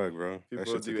 It's a drug, bro.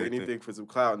 People do anything for some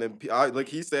clout. And then, like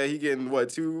he said, he getting,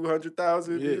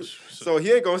 200,000 views? So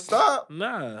he ain't going to stop.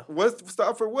 Nah.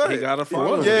 Stop for what? He got to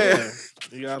follow. Yeah.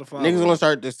 He got to follow. Niggas going to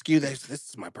start to skew that. This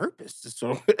is my purpose. This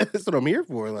is what I'm here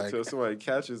for. Like, until somebody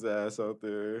catches ass out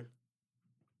there.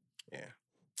 Yeah.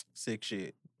 Sick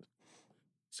shit.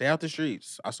 Stay out the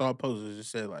streets. I saw a post that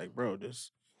just said, like, bro,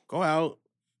 just go out,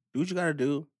 do what you got to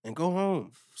do, and go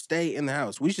home. Stay in the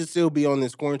house. We should still be on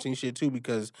this quarantine shit too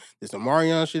because this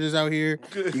Omarion shit is out here.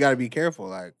 You got to be careful.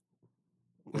 Like,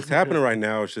 what's happening right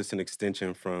now is just an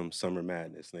extension from Summer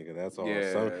Madness, nigga. That's all.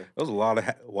 Yeah. There was a lot of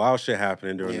wild shit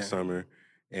happening during the summer,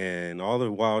 and all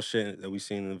the wild shit that we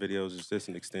seen in the videos is just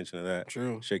an extension of that.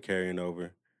 True. Shit carrying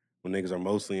over when niggas are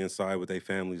mostly inside with their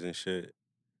families and shit.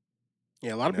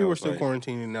 Yeah, a lot of people are still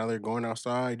quarantining now. They're going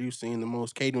outside. You've seen the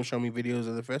most. Caden will show me videos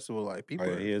of the festival. Like people,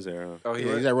 he is there. Huh? Oh,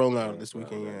 he's at Rolling Out this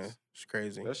weekend. Yeah, it's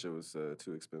crazy. That shit was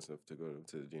too expensive to go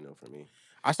to the Dino for me.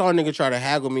 I saw a nigga try to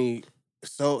haggle me.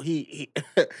 So he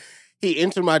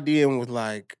entered my DM with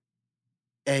like,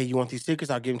 "Hey, you want these tickets?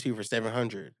 I'll give them to you for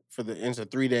 $700 for the. It's a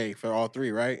 3-day for all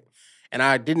three, right?" And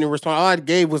I didn't respond. All I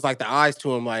gave was like the eyes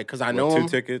to him, like because I know him. 2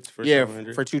 tickets for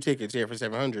 $700? For 2 tickets, for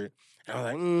 $700. And I was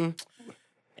like,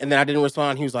 And then I didn't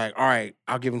respond. He was like, "All right,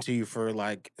 I'll give them to you for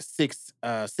like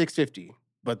 $650."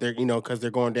 But they're because they're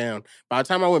going down. By the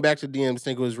time I went back to DM, this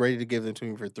nigga was ready to give them to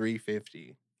me for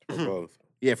 $350 for both.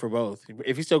 Yeah, for both.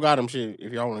 If you still got them, shit.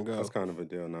 If y'all want to go, that's kind of a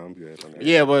deal. No, I'm good on that.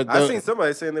 Yeah, but I seen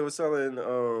somebody saying they were selling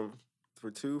for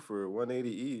 2 for $180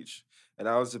 each, and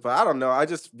I was, but I don't know. I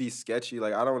just be sketchy.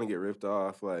 Like I don't want to get ripped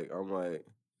off. Like I'm like.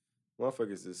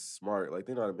 Motherfuckers is smart. Like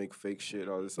they know how to make fake shit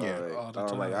all this time. Yeah, all the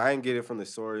time. Like I ain't get it from the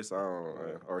source. I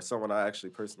don't, or someone I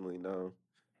actually personally know.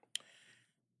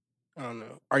 I don't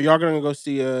know. Are y'all gonna go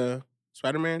see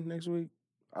Spider-Man next week?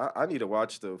 I need to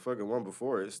watch the fucking one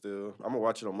before it. Still, I'm gonna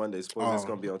watch it on Monday. Suppose it's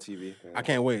gonna be on TV. I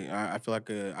can't wait. I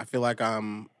feel like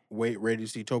I'm ready to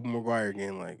see Tobey Maguire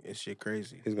again. Like it's shit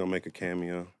crazy. He's gonna make a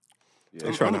cameo. Yeah.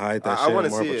 They're trying to hide that shit. I want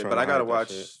to see it, but I gotta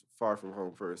watch Far From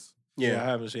Home first. Yeah, I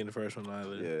haven't seen the first one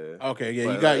either. Yeah. Okay.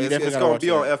 Yeah, but, you definitely. It's gonna be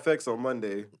on FX on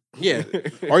Monday. Yeah.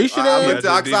 Or you should have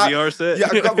DVR set. Yeah,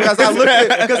 because I looked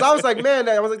at because I was like, man,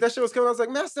 that shit was coming. I was like,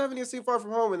 man, I still haven't even seen Far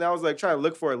From Home, and I was like trying to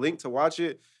look for a link to watch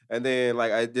it, and then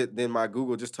like I did. Then my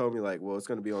Google just told me like, well, it's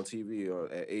gonna be on TV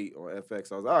at 8 on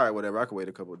FX. I was like, all right, whatever. I could wait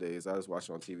a couple of days. I just watch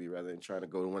it on TV rather than trying to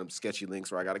go to one of them sketchy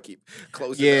links where I gotta keep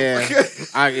closing. Yeah,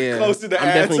 close to the I'm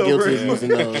ads definitely over. guilty of using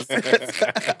those.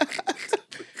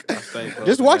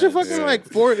 Just watch it fucking like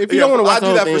for if you don't want to watch the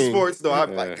whole thing. I do that for sports though.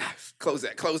 I'm like, close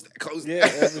that.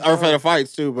 Yeah, or for the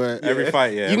fights too. But every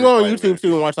fight, yeah. You can go on YouTube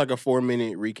too and watch like a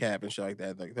 4-minute recap and shit like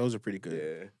that. Like those are pretty good.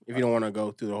 Yeah. If you don't want to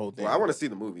go through the whole thing. Well, I want to see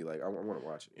the movie. Like I want to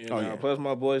watch it. Yeah, plus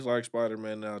my boys like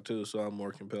Spider-Man now too, so I'm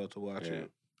more compelled to watch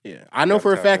it. Yeah, I know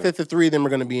for a fact that the 3 of them are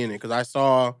going to be in it because I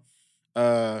saw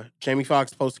Jamie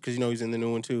Foxx posted, because he's in the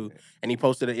new one too, and he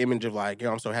posted an image of like,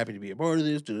 I'm so happy to be a part of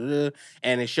this,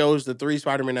 and it shows the 3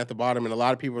 Spider-Man at the bottom, and a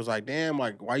lot of people was like, damn,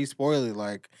 like, why you spoil it?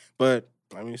 Like, but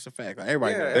I mean, it's a fact. Like,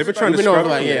 everybody knows. They've been trying to scrub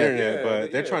it on the internet,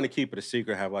 but they're trying to keep it a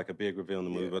secret, have like a big reveal in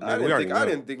the movie. But I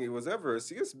didn't think it was ever.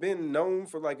 See, it's been known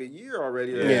for like a year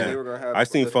already that they were gonna have. I've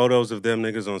seen photos of them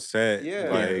niggas on set,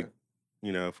 like,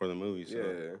 for the movie.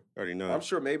 So I already know. I'm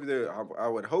sure maybe I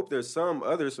would hope there's some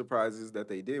other surprises that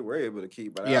they were able to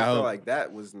keep, but I feel like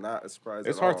that was not a surprise.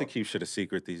 It's hard to keep shit a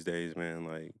secret these days, man.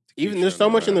 Like, even there's so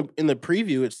much in the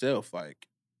preview itself. Like,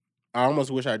 I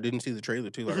almost wish I didn't see the trailer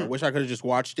too. Like, I wish I could have just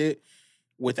watched it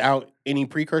without any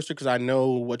precursor, because I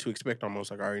know what to expect almost.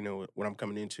 Like, I already know what I'm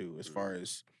coming into as far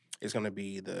as it's going to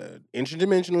be the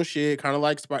interdimensional shit, kind of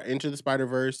like Into the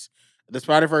Spider-Verse. The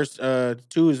Spider-Verse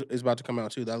 2 is about to come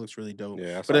out too. That looks really dope.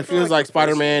 Yeah, but it feels like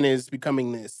Spider-Man is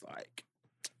becoming this like,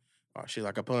 oh shit,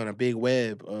 like I'm pulling a big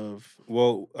web of.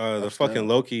 Well, the fucking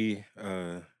Loki.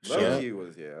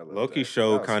 Loki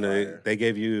show kind of. They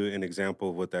gave you an example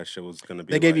of what that show was going to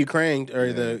be. They gave you Krang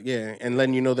and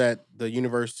letting you know that the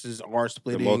universes are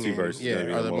splitting. The multiverse, the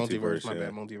multiverse. My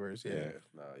bad, multiverse. Yeah.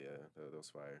 That was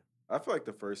fire. I feel like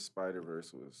the first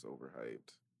Spider-Verse was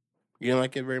overhyped. You didn't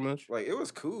like it very much? Like, it was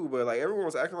cool, but like everyone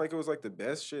was acting like it was like the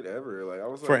best shit ever. Like, I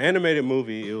was like, for an animated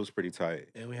movie, it was pretty tight.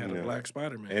 And we had a black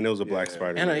Spider-Man. And it was a black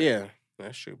Spider-Man. And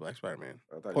that's true, black Spider-Man.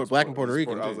 Black and Puerto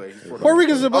Rican. I was like, Puerto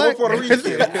Ricans are black. Puerto Rican.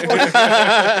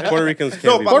 Puerto Ricans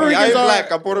can't be Puerto black. Ricans are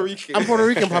black. I'm Puerto Rican. I'm Puerto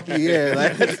Rican, Poppy. Yeah,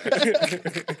 like,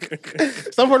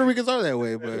 some Puerto Ricans are that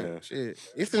way, but shit,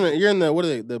 you're in the what are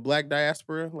they? The black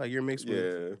diaspora. Like, you're mixed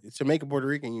with. To make a Puerto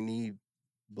Rican, you need.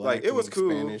 Like, it was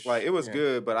cool, Spanish. Like, it was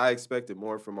good, but I expected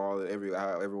more from how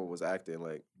everyone was acting.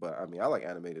 Like, but I mean, I like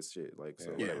animated shit. Like,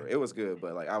 so whatever. It was good,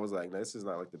 but like, I was like, no, this is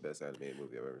not like the best animated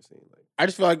movie I've ever seen. Like, I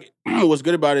just feel like what's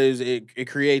good about it is it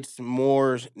creates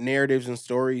more narratives and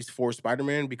stories for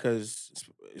Spider-Man, because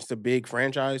it's a big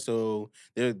franchise. So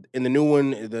in the new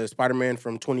one, the Spider-Man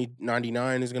from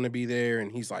 2099 is going to be there,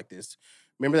 and he's like this.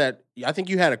 Remember that? I think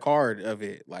you had a card of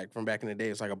it, like from back in the day.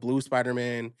 It's like a blue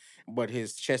Spider-Man, but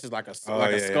his chest is like a skull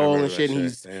and shit. And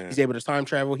he's able to time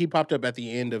travel. He popped up at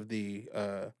the end of the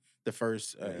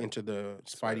first Into the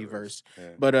Spideyverse,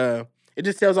 but it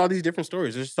just tells all these different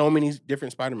stories. There's so many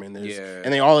different Spider-Man.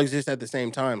 And they all exist at the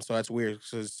same time. So that's weird,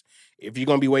 because if you're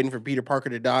gonna be waiting for Peter Parker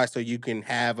to die so you can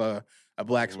have a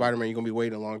black Spider-Man, you're gonna be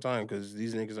waiting a long time, because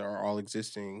these niggas are all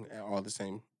existing at all the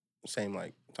same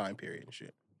like time period and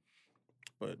shit.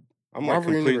 But I'm like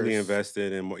completely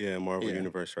invested in Marvel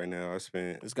Universe right now.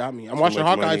 It's got me. I'm watching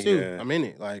Hawkeye too. Yeah. I'm in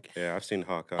it. Like, I've seen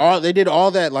Hawkeye. They did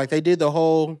all that. Like, they did the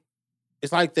whole.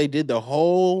 It's like they did the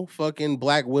whole fucking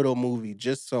Black Widow movie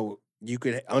just so you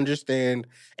could understand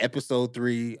episode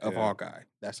 3 of Hawkeye.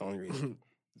 That's the only reason.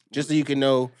 Just so you can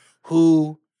know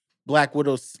who Black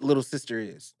Widow's little sister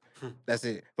is. That's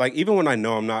it. Like, even when I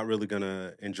know I'm not really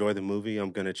gonna enjoy the movie,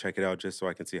 I'm gonna check it out just so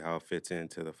I can see how it fits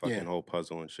into the fucking whole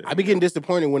puzzle and shit. I be getting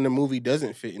disappointed when the movie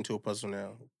doesn't fit into a puzzle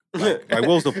now. Like what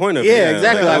was the point of it? Yeah,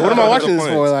 exactly. Like, what am I watching this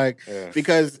for? Like,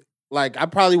 because like I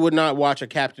probably would not watch a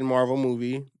Captain Marvel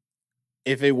movie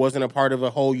if it wasn't a part of a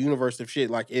whole universe of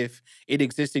shit. Like, if it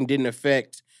existing didn't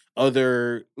affect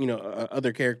other,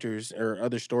 other characters or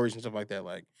other stories and stuff like that.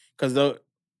 Like, because the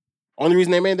only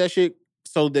reason they made that shit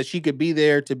so that she could be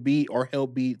there to beat or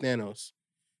help beat Thanos.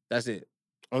 That's it.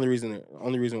 Only reason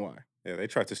why. Yeah, they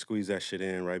tried to squeeze that shit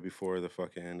in right before the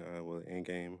fucking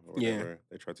Endgame or whatever. Yeah.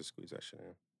 They tried to squeeze that shit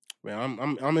in.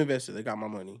 Man, I'm invested. They got my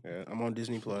money. Yeah. I'm on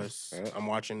Disney Plus. Yeah. I'm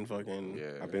watching fucking.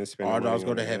 Yeah. I've been spending. All Dogs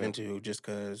Go to Heaven too, just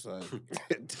cause,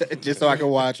 like, just so I can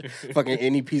watch fucking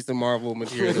any piece of Marvel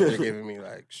material that they're giving me,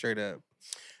 like, straight up.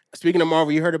 Speaking of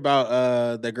Marvel, you heard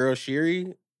about the girl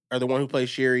Shuri, or the one who plays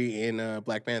Shuri in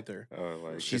Black Panther?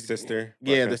 Like she's sister.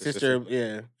 Yeah, the sister.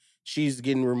 Yeah, she's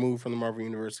getting removed from the Marvel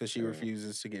universe because she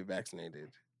refuses to get vaccinated.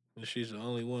 And she's the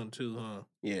only one too, huh?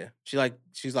 Yeah,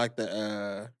 she's like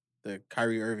the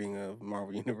Kyrie Irving of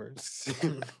Marvel Universe.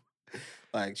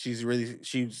 Like, she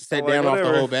sat down off the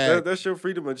whole bag. That's your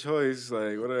freedom of choice.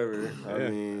 Like, whatever. I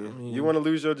mean, you want to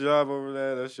lose your job over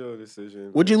that? That's your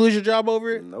decision. Would you lose your job over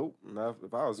it? Nope. Not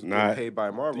if I was getting paid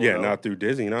by Marvel. Yeah, not through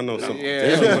Disney. I know some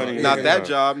Disney money. Not that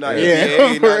job. Not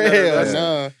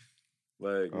no.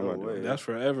 Like, no way. That's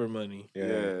forever money.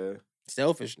 Yeah.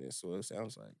 Selfishness. So it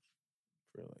sounds like.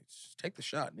 Like, just take the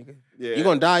shot, nigga. Yeah. You're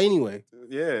gonna die anyway.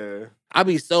 Yeah. I'd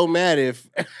be so mad if,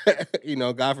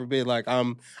 God forbid, like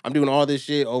I'm doing all this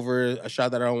shit over a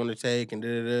shot that I don't want to take, and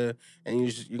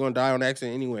and you're gonna die on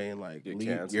accident anyway, and like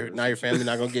now your family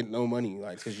not gonna get no money,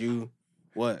 like, because you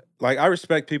What? Like, I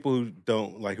respect people who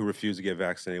who refuse to get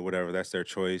vaccinated, whatever. That's their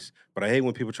choice. But I hate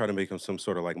when people try to make them some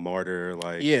sort of like martyr,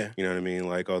 like, you know what I mean?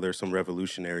 Like, oh, they're some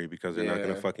revolutionary because they're not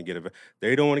going to fucking get it.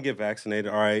 They don't want to get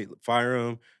vaccinated. All right, fire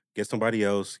them. Get somebody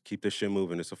else. Keep this shit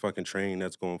moving. It's a fucking train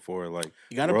that's going forward. Like,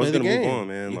 you gotta play the game. Move on,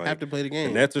 man. You have to play the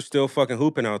game. The Nets are still fucking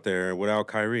hooping out there without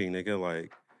Kyrie, nigga.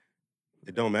 Like,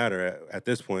 it don't matter at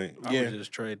this point. I would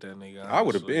just trade that nigga. Honestly. I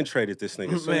would have been traded this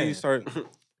nigga. So you start.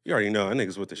 You already know that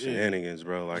niggas with the shenanigans,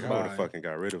 bro. Like, I would have fucking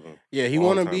got rid of him. Yeah, he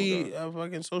want to be a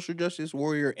fucking social justice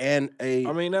warrior and a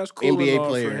I mean, that's cool NBA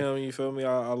player for him. You feel me?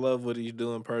 I love what he's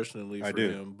doing personally for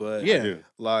him. But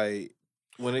like,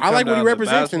 when it I like what he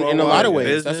represents in a lot of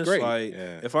ways. Business, that's great. Like,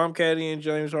 if I'm KD and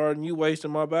James Harden, you wasting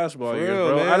my basketball years,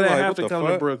 bro. Man, I didn't have to come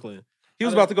to Brooklyn. He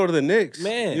was about to go to the Knicks.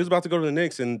 Man. He was about to go to the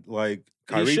Knicks, and like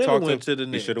Kyrie talked to the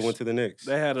Knicks. He should have went to the Knicks.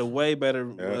 They had a way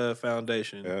better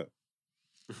foundation.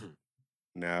 Yeah.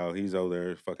 Now he's over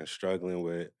there fucking struggling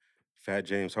with fat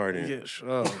James Harden. Yes.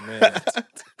 Oh man.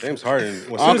 James Harden.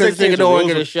 All because nigga don't want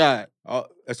to get a shot.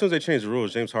 As soon as they change the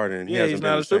rules, James Harden. He's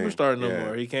not a superstar no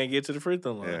more. He can't get to the free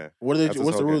throw line. Yeah.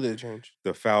 What's the rule they changed?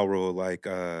 The foul rule. Like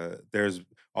there's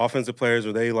offensive players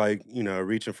where they like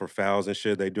reaching for fouls and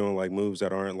shit. They doing like moves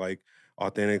that aren't like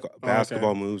authentic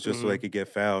basketball moves just so they could get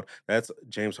fouled. That's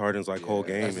James Harden's like whole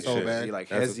game and so shit. Bad. He like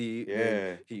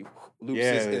hezzy. He loops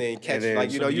this and then catches. Then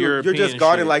like you're just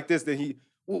guarding like this. Then he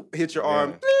hits your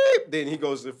arm. Beep, then he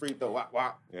goes to the free throw. Wop,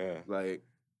 wop. Yeah. Like.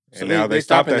 So and now they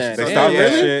stopped that. They stopped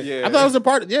that shit. Yeah. I thought it was a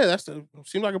part.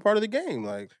 Seemed like a part of the game.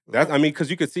 Like that. I mean, because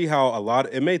you could see how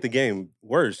it made the game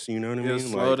worse. You know what I mean?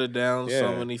 Slowed it down.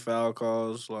 So many foul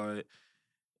calls. Like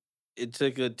it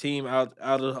took a team out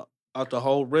the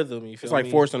whole rhythm. You feel it's like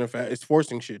me? Forcing it's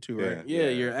forcing shit too, right? Yeah,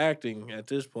 you're acting at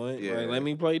this point. Like, let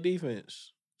me play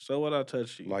defense. So what I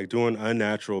touch you? Like doing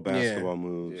unnatural basketball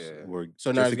moves.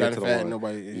 So now he's got fat and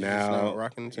nobody is not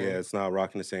rocking the same. Yeah, it's not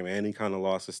rocking the same. And he kind of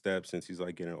lost a step since he's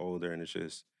like getting older, and it's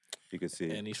just you can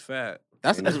see. And he's fat.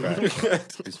 He's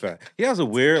fat. He's fat. He has a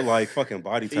weird like fucking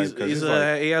body type.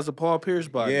 He has a Paul Pierce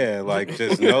body. Yeah, like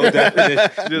just no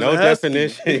definition. No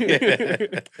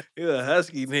definition. He's a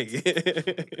husky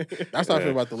nigga. That's how I feel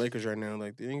about the Lakers right now.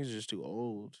 Like the niggas are just too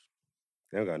old.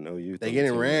 They don't got no youth. They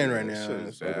getting ran right now.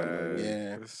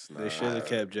 They should have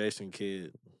kept Jason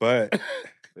Kidd. But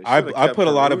I put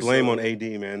a lot of blame on AD,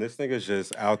 man. This nigga's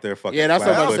just out there fucking. Yeah, that's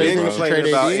what I'm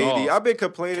saying. I've been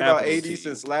complaining about AD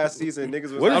since last season.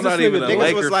 Niggas was I'm not even a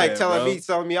Laker was like fan,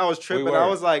 telling me I was tripping. I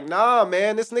was like, nah,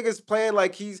 man, this nigga's playing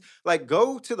like he's like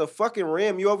go to the fucking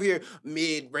rim. You over here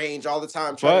mid range all the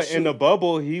time. But in the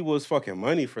bubble, he was fucking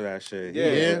money for that shit.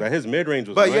 Yeah, his mid range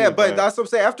was. But money, but that's what I'm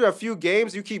saying. After a few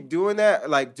games, you keep doing that.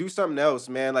 Like do something else,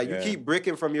 man. Like you keep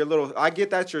bricking from your little. I get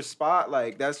that's your spot.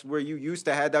 Like that's where you used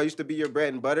to have. That used to be your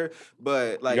bread and butter.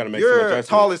 But like you're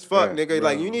tall as fuck, nigga. Bro.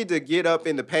 Like you need to get up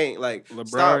in the paint. Like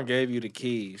LeBron gave you the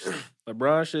keys.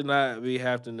 LeBron should not be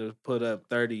having to put up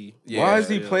 30. Why is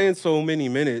he playing so many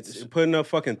minutes, putting up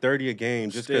fucking 30 a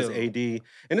game just because AD? And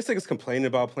this nigga's complaining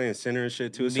about playing center and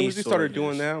shit too. As soon as he started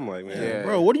doing that, I'm like, man,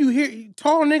 bro, what do you hear?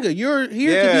 Tall nigga, you're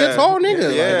here to be a tall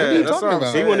nigga. Yeah, like, what are you talking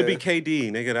about? He want to be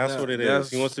KD, nigga. That's what it is.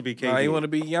 He wants to be KD. Nah, he want to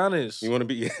be Giannis. He want to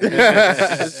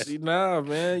be. Nah,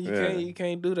 man, you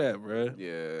can't do that, bro.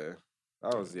 Yeah.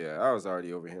 I was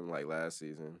already over him like last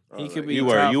season. He could be you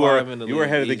were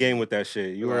ahead of the game with that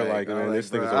shit. You were like, man, this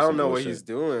nigga's. I don't know what he's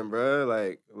doing, bro.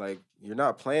 Like you're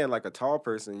not playing like a tall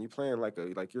person. You playing like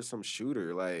you're some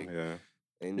shooter, like. Yeah.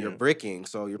 And you're bricking,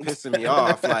 so you're pissing me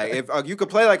off. Like if you could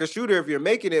play like a shooter if you're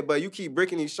making it, but you keep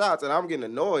bricking these shots, and I'm getting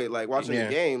annoyed. Like watching the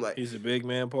game, like he's a big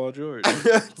man, Paul George.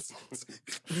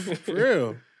 For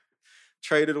real.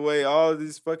 Traded away all of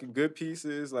these fucking good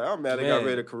pieces. Like I'm mad they got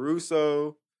rid of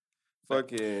Caruso.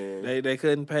 Fucking they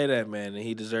couldn't pay that man, and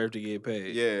he deserved to get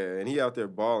paid. Yeah, and he out there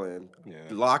balling,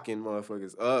 locking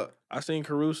motherfuckers up. I seen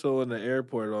Caruso in the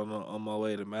airport on my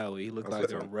way to Maui. He looked like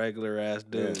a regular ass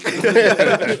dude,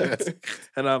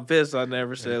 and I'm pissed I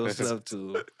never said what's up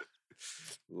to him.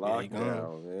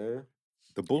 Lockdown, man.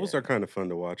 The Bulls are kind of fun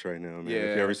to watch right now, man. Yeah.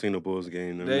 If you ever seen the Bulls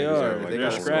game, they are. Like,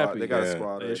 they're scrappy. They got a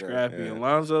squad. They're scrappy. Yeah.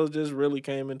 Alonzo just really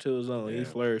came into his own. He's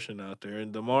flourishing out there,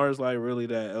 and DeMar's like really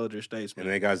that elder statesman.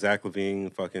 And they got Zach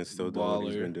LaVine fucking still doing what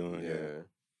he's been doing. Yeah.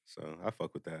 So I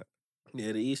fuck with that.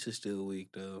 Yeah, the East is still weak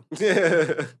though.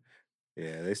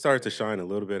 Yeah, they started to shine a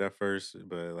little bit at first,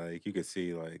 but like you could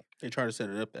see, like they try to set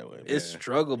it up that way. It's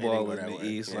struggle ball in the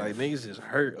East. Like niggas is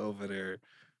hurt over there.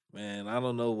 Man, I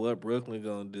don't know what Brooklyn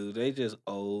gonna do. They just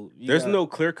old. There's no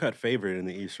clear cut favorite in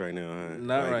the East right now. Huh?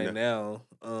 Not like, right now.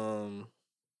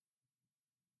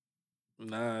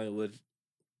 With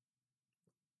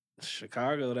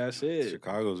Chicago, that's it.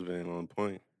 Chicago's been on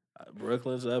point.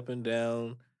 Brooklyn's up and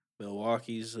down.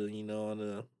 Milwaukee's, on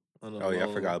the Oh yeah,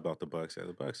 I forgot about the Bucks. Yeah,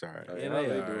 the Bucks are all right.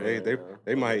 Yeah,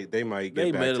 They might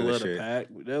get back to the shit. Pack.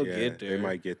 They'll get there. They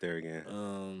might get there again.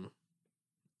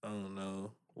 I don't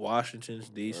know. Washington's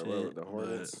decent. The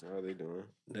Hornets, how are they doing?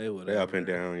 They up and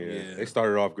down. Yeah. They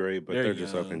started off great, but they're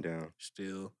just up and down.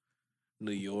 Still,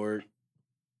 New York.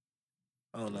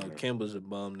 I don't know. Kemba's a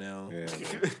bum now. Yeah.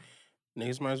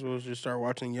 Niggas might as well just start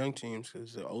watching young teams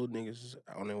because the old niggas is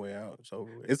on their way out. It's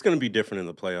over with. It's gonna be different in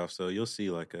the playoffs, so you'll see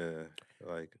if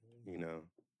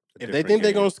they think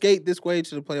they're gonna skate this way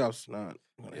to the playoffs, not.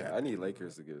 Yeah, I need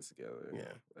Lakers to get it together.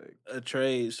 Yeah, a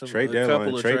trade, deadline.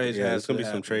 Couple of trades. Yeah, it's gonna be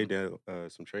some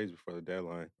trades before the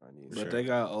deadline. But they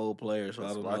got old players, so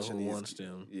I don't know who wants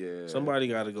them. Yeah, somebody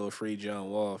got to go free John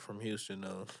Wall from Houston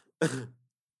though.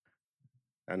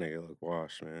 That nigga look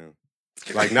washed, man.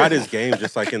 Like not his game,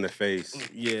 just like in the face.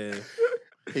 Yeah.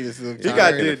 He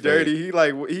got did dirty.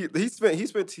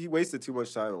 He wasted too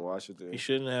much time in Washington. He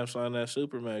shouldn't have signed that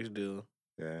Supermax deal.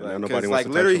 Yeah, nobody wants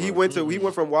to literally he went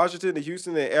from Washington to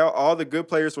Houston, and all the good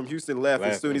players from Houston left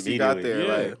as soon as he got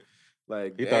there. Yeah.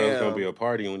 Like he thought it was gonna be a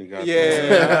party when he got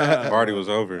there. The party was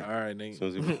over. All right, nigga. As soon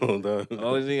as he pulled up. The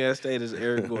only thing that stayed is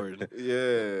Eric Gordon.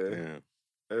 Yeah.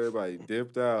 Everybody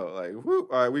dipped out. Like, whoop,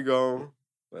 all right, we gone.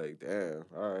 Like, damn,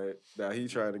 all right. Now he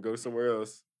trying to go somewhere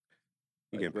else.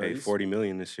 He getting paid $40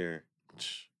 million this year.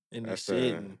 And he's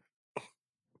sitting.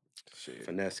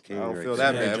 Finesse king. I don't feel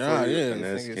that bad for you.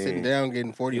 Yeah, sitting down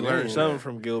getting 40 You learned something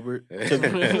from Gilbert.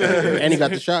 And he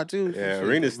got the shot too. Yeah,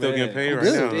 Arena's still getting paid right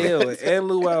now. Still, and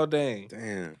Luau Dang.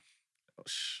 Damn.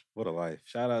 What a life.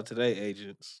 Shout out to they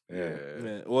agents. Yeah.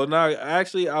 Man. Well, no,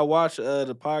 actually, I watched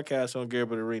the podcast on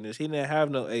Gilbert Arenas. He didn't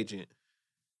have no agent.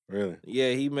 Really?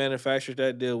 Yeah, he manufactured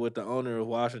that deal with the owner of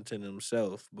Washington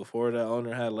himself. Before the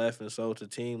owner had left and sold the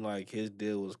team, like his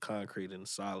deal was concrete and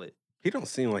solid. He don't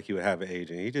seem like he would have an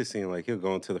agent. He just seemed like he'll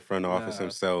go into the front office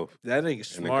himself. That nigga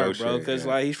smart, bro. Because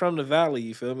like he's from the Valley,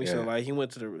 you feel me? So like he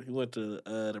went to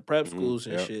the prep schools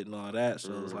and shit and all that.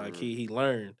 So it's like he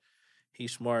learned.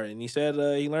 He's smart, and he said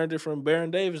he learned it from Baron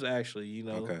Davis. Actually,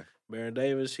 Baron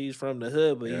Davis, he's from the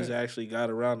hood, but he's actually got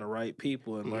around the right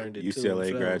people and learned it.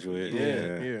 UCLA graduate.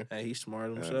 Yeah. And he's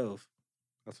smart himself.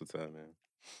 That's what's up, man.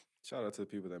 Shout out to the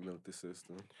people that milk the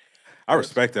system. I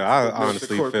respect it. I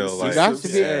honestly feel like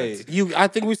I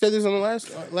think we said this on the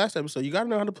last episode. You got to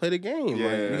know how to play the game. Yeah.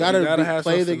 Like, you got to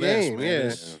play the game. Man.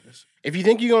 Yeah. If you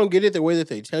think you're gonna get it the way that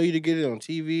they tell you to get it on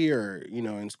TV or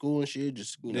in school and shit,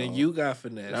 just then you got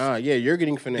finesse. Yeah, you're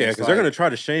getting finesse. Yeah, because they're gonna try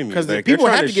to shame you. Because people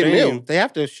have to get milked. They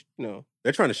have to,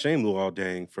 They're trying to shame Luau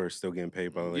Dang for still getting paid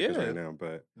by the Lakers right now,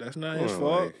 but that's not his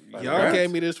fault. Y'all gave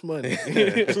me this money.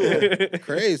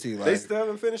 Crazy. They still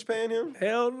haven't finished paying him?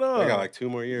 Hell no. They got like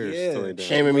 2 more years. Yeah.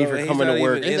 Shaming me for coming to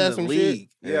work. Ain't that some shit?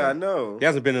 Yeah, I know. He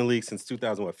hasn't been in the league since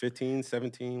 2015,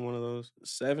 17, one of those.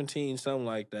 17, something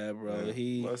like that, bro. Yeah.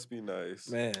 He must be nice.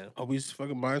 Man. Oh, he's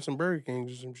fucking buying some Burger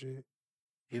Kings or some shit.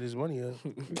 Get his money up.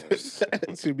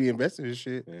 Should be investing in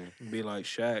shit. Yeah. Be like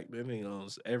Shaq. That nigga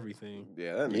owns everything.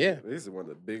 Yeah, He's one of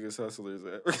the biggest hustlers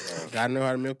ever. Gotta know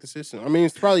how to milk the system. I mean,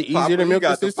 it's probably easier to milk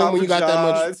the system when you got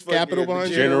that much capital behind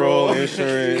you. General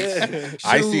insurance,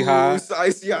 Icy Hot.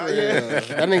 Yeah.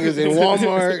 That nigga's in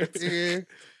Walmart. Yeah.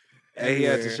 Hey, he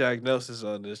had the Shaq Nelson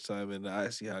on this time in the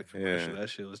Icy Hot commercial. That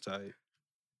shit was tight.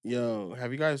 Yo,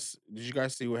 did you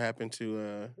guys see what happened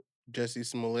to Jesse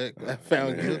Smollett got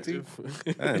found guilty?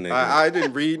 I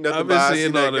didn't read nothing. I've been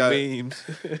seeing all the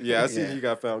memes. Yeah, I seen he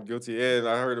got found guilty, and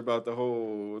I heard about the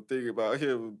whole thing about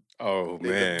him. Oh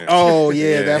man! Oh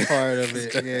yeah, that part of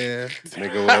it. Yeah,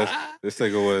 this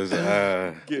nigga was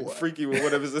getting freaky with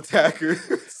one of his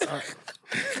attackers.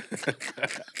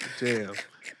 Damn.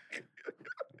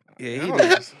 Yeah, he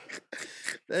does.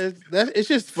 It's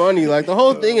just funny. Like the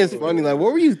whole thing is funny. Like,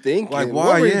 what were you thinking? Like,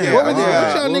 why? What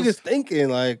y'all niggas thinking?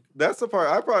 Like, that's the part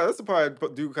I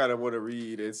do kind of want to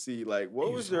read and see. Like,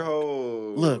 what was your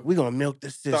whole we gonna milk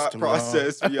the system thought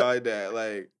process behind that?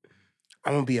 Like,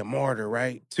 I'm gonna be a martyr,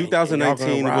 right?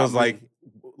 2019 was like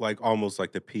almost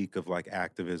like the peak of like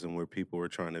activism, where people were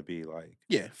trying to be like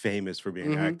famous for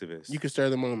being activists. You could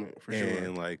stir the moment for sure.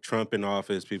 And like Trump in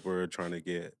office, people were trying to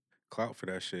get clout for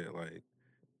that shit. Like.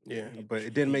 Yeah, but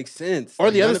it didn't make sense. Or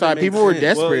the other side, people were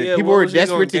desperate. People were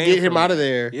desperate to get him out of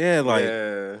there. Yeah, like.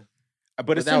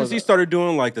 But as soon as he started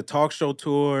doing like the talk show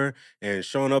tour and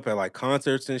showing up at like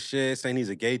concerts and shit, saying he's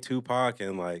a gay Tupac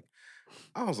and like,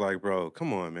 I was like, bro,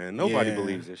 come on, man. Nobody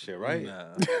believes this shit, right?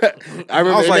 Nah. I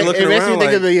remember. was like looking it makes me around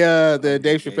think of like, the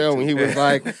Dave Chappelle when he was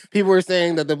like, people were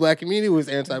saying that the black community was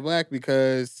anti-black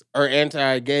because or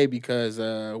anti-gay because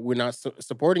we're not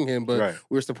supporting him, but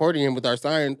we're supporting him with our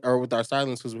silence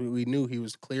because we knew he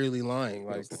was clearly lying.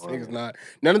 Like this nigga's not.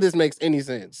 None of this makes any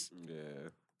sense. Yeah,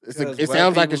 it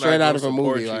sounds like it's straight out of a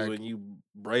movie. You like when you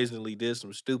brazenly did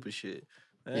some stupid shit.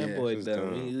 That boy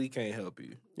dumb. He can't help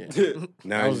you. Yeah.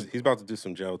 Now he's about to do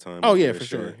some jail time. Oh yeah, for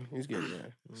sure. He's getting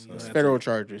it's federal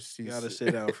charges. You gotta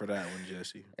sit down for that one,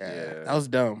 Jesse. Yeah, that was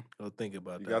dumb. Go think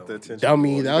about you that. Got the attention.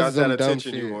 Dummy. That was that some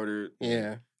attention dumb shit. you ordered.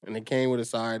 Yeah, and it came with a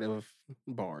side of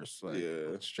bars. Like,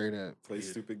 straight up. Play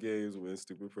stupid games, win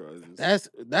stupid prizes.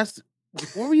 That's.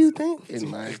 What were you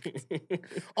thinking? Like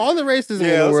all the racism in the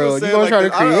that's world, what you gonna try to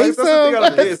create some? That's the thing I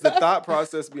get is the thought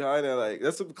process behind it. Like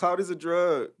that's what clout is a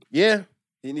drug. Yeah,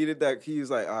 he needed that. He was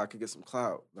like, I could get some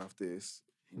clout off this.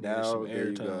 Now there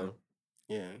you go.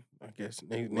 Yeah, I guess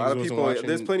a lot of people.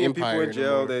 There's plenty of people in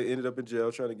jail that ended up in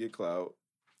jail trying to get clout.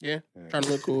 Yeah, trying to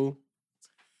look cool.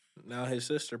 Now his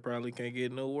sister probably can't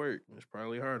get no work. It's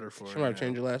probably harder for her. She might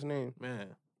change her last name.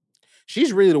 Man.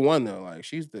 She's really the one though. Like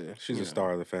she's a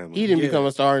star of the family. He didn't become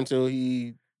a star until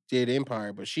he did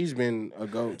Empire, but she's been a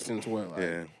GOAT since what?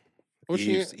 Like,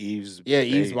 Eve's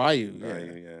Bayou.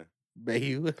 Yeah.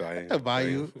 Bayou.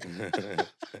 Bayou.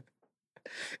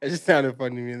 It just sounded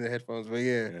funny to me in the headphones, but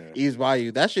Eve's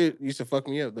Bayou. That shit used to fuck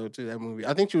me up though too. That movie.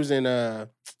 I think she was in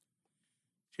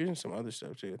some other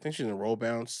stuff too. I think she was in Roll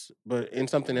Bounce, but in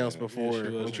something else before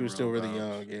when she was still really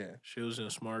young. Yeah, she was in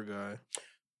Smart Guy.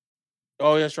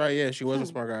 Oh, that's right. Yeah, she was a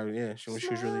Smart Guy. Yeah, when she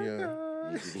was really young.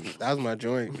 That was my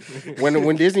joint.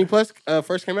 When Disney Plus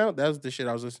first came out, that was the shit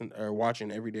I was listening or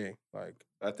watching every day. Like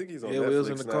I think he's on. Yeah, Netflix we was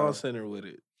in the now. call center with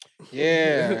it.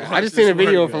 Yeah, I just seen a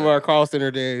video from our call center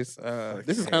days.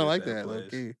 This is kind of like that, low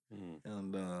key.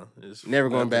 And it's never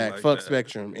going back. like Fuck that.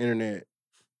 Spectrum, internet.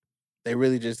 They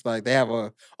really just like they have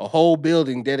a whole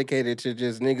building dedicated to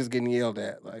just niggas getting yelled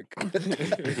at. Like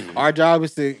our job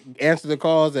is to answer the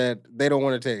calls that they don't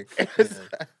want to take.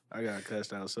 I got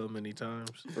cussed out so many times.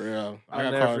 For real.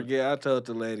 I'll never forget. I told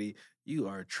the lady, "You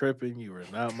are tripping. You are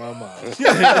not my mom."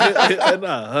 And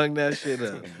I hung that shit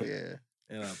up. Yeah.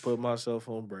 And I put myself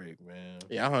on break, man.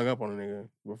 Yeah, I hung up on a nigga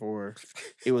before.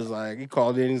 He was like, he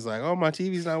called in. He's like, "Oh, my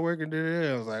TV's not working."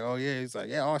 I was like, "Oh yeah." He's like,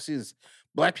 "Yeah, all I see is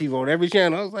black people on every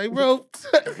channel." I was like, "Bro,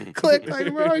 click,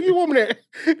 like, bro, you want me to?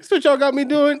 That's what y'all got me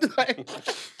doing." Like,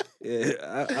 yeah,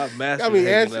 I mastered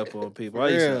hanging up on people. I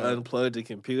used to unplug the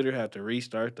computer, have to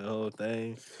restart the whole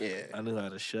thing. Yeah, I knew how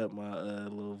to shut my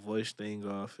little voice thing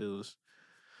off.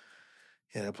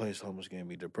 That place almost gave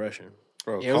me depression.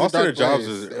 Bro, yeah, call center jobs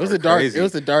it was the darkest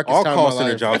all time call of my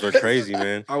center life. jobs are crazy,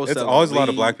 man. It's always a lot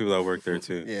of black people that work there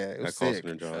too. Yeah, it was call sick.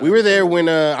 center jobs. We were there when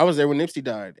I was there when Nipsey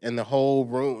died, and the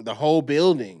whole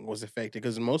building was affected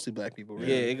because mostly black people.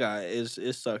 Really. Yeah,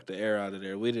 it sucked the air out of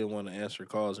there. We didn't want to answer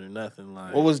calls or nothing.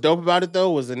 Like what was dope about it though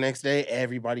was the next day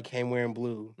everybody came wearing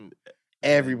blue.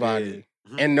 Everybody.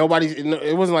 And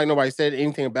it wasn't like nobody said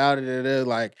anything about it.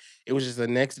 Like it was just the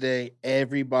next day,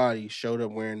 everybody showed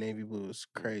up wearing navy blue. It's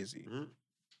crazy.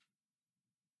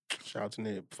 Shout out to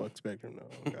Nip. Fuck Spectrum though.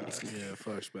 Oh, God. Yeah,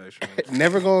 fuck Spectrum.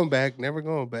 Never going back.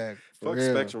 Fuck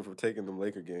Spectrum for taking them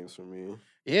Laker games from me.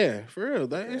 Yeah, for real.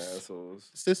 The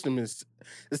system is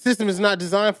not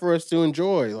designed for us to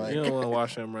enjoy. Like you don't want to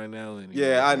watch them right now anymore.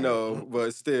 Yeah, I know,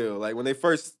 but still, like when they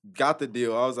first got the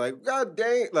deal, I was like, God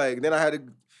dang! Like then I had to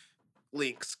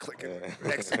links clicking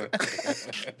next to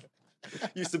it.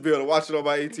 Used to be able to watch it on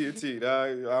my AT&T. Now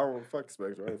I don't fuck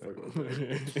Spectrum. I ain't fucking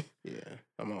with that. Yeah,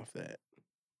 I'm off that.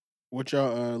 What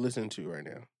y'all listening to right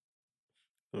now?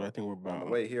 So I think we're about. On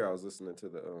the way here, I was listening to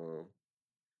the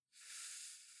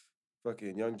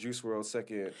fucking Young Juice WRLD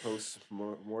second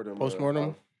postmortem.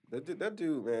 Postmortem. That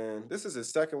dude, man. This is his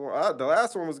second one. The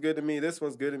last one was good to me. This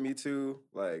one's good to me too.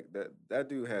 Like that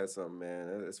dude had something,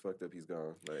 man. It's fucked up. He's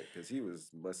gone. Like because he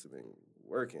must have been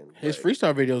working. His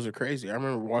freestyle videos are crazy. I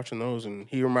remember watching those, and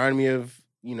he reminded me of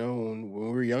when we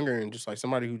were younger, and just like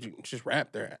somebody who just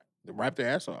rap their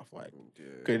ass off. Like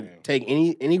could take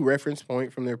any reference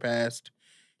point from their past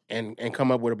and come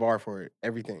up with a bar for it.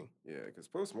 Everything. Yeah, because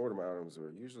postmortem albums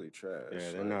are usually trash.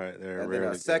 Yeah, they're not. They're and then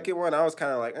the second one, I was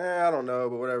kind of like, I don't know,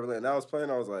 but whatever. And I was playing,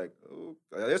 I was like, ooh.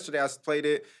 Yesterday I played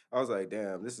it, I was like,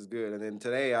 damn, this is good. And then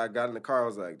today I got in the car, I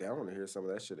was like, damn, I want to hear some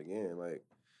of that shit again. Like,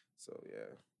 so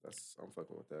yeah, I'm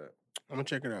fucking with that. I'm gonna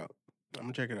check it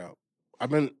out.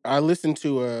 I listened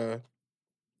to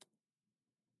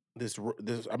this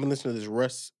I've been listening to this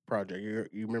Russ project. You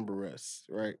remember Russ,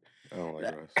 right? I don't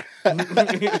like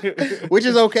Russ. Which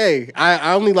is okay.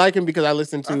 I only like him because I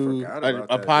listened to a dude.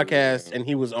 podcast and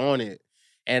he was on it,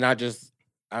 and I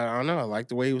don't know. I like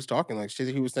the way he was talking. Like shit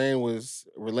that he was saying was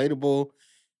relatable,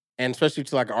 and especially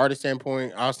to like an artist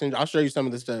standpoint. I'll show you some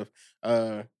of the stuff.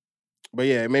 But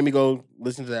yeah, it made me go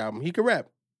listen to the album. He could rap.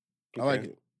 I like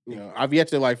it. You know, I've yet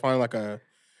to like find like a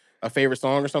favorite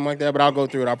song or something like that, but I'll go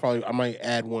through it. I might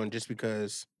add one just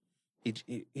because he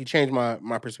changed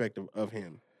my perspective of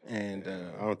him. And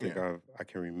I don't think I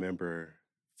can remember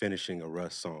finishing a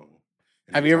Russ song.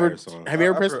 Have you ever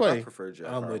pressed play? I prefer Jack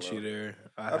I'm Harlow. with you there.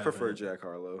 I prefer Jack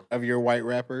Harlow. Of your white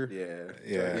rapper? Yeah.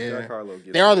 Jack Harlow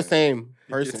gets they are the same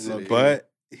person. But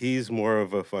he's more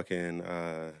of a fucking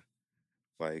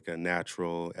like a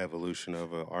natural evolution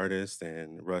of an artist,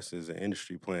 and Russ is an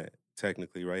industry plant,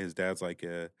 technically, right? His dad's like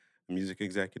a music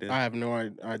executive. I have no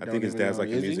idea. I think his dad's like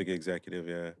a music executive,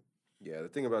 yeah. Yeah, the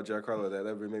thing about Jack Harlow that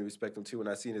ever made me respect him too, when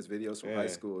I seen his videos from high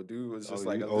school, dude was just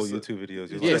like old YouTube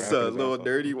videos. He's just a little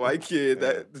nerdy white kid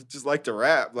that just liked to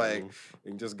rap, like,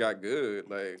 and just got good.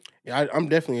 Like, yeah, I'm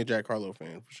definitely a Jack Harlow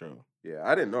fan for sure. Yeah,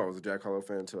 I didn't know I was a Jack Harlow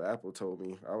fan until Apple told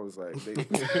me. I was like,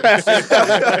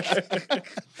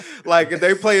 like if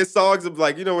they play his songs,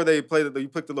 like you know where they play you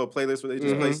put the little playlist where they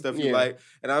just play stuff you like,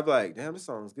 and I'm like, damn, this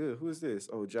song's good. Who is this?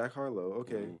 Oh, Jack Harlow.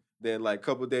 Okay. Then like a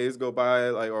couple days go by,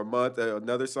 like or a month,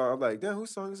 another song. I'm like, damn,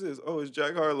 whose song is this? Oh, it's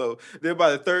Jack Harlow. Then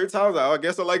by the third time, I was like, oh, I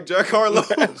guess I like Jack Harlow.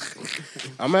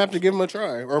 I'm gonna have to give him a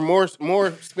try, or more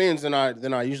spins than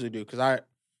I usually do, because I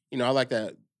like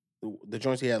that the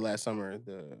joints he had last summer.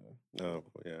 Oh,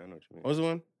 yeah, I know what you mean. What was the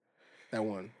one? That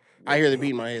one. I hear the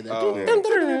beat in my head.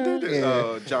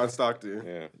 John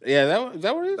Stockton. Yeah. Is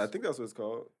that what it is? I think that's what it's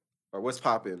called. Or What's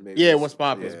Poppin', maybe. Yeah, What's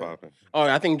Poppin'. What's Poppin'. Oh,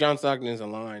 I think John Stockton is a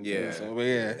line. Yeah. So,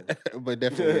 but but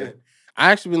definitely. Yeah.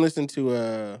 I actually been listening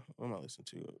to what am I listening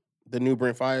to? The new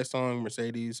Brent Faiyaz song,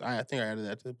 Mercedes. I think I added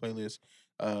that to the playlist.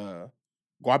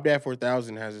 Guapdad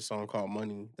 4000 has a song called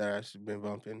Money that I've been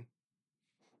bumping.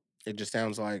 It just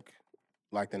sounds like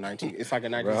the 19. It's like a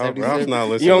 1970s. Ralph's not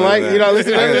listening. You don't like? You not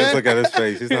listening to that? Just look at his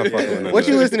face. He's not fucking with What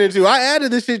you listening to? I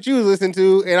added the shit you was listening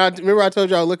to, and I remember I told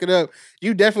y'all look it up.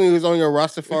 You definitely was on your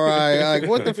Rastafari. Like,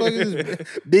 what the fuck is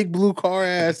this big blue car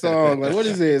ass song? Like, what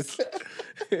is this?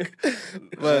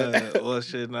 But well,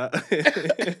 shit. Not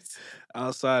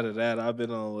outside of that, I've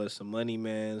been on with some Money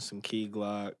Man, some Key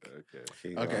Glock.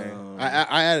 Okay.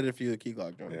 I added a few of the Key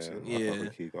Glock joints. Yeah.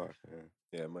 Key Glock.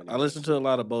 Yeah, Money. I listen to a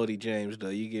lot of Bodie James though.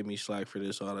 You give me slack for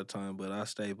this all the time, but I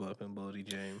stay bumping Bodie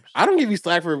James. I don't give you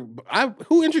slack for.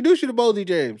 Who introduced you to Bodie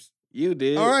James? You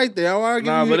did. All right, then.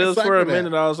 But it was for a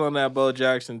minute. I was on that Bo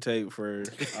Jackson tape for.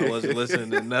 I wasn't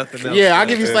listening to nothing else. Yeah, I'll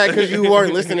give you slack because you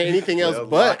weren't listening to anything else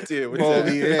but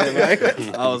Bodie.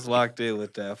 Yeah, I was locked in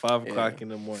with that. 5 o'clock in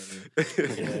the morning.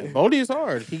 Yeah. Bodie is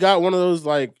hard. He got one of those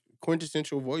like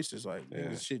quintessential voices. Like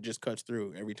this shit just cuts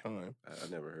through every time. I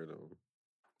never heard of him.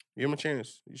 Give him a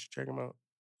chance. You should check him out.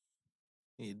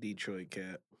 He a Detroit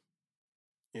cat.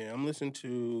 Yeah, I'm listening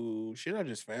to shit I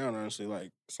just found, honestly.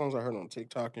 Like songs I heard on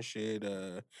TikTok and shit.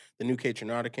 The new K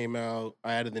Tronada came out.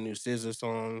 I added the new SZA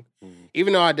song.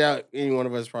 Even though I doubt any one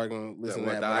of us is probably gonna listen to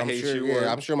that. But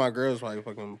I'm sure my girl's probably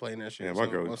fucking playing that shit. Yeah, my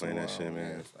girl was playing that shit,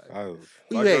 man.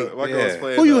 Who you hate? My girl was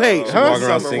playing. Who you hate? Huh?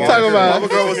 Talking about my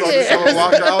girl was on the Summer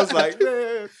Walker. I was like,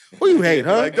 man. Who you hate,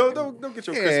 huh? Like, don't get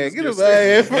your Christmas get gifts.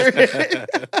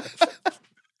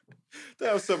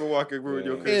 That was Summer Walker ruined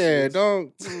your Christmas.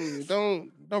 Yeah,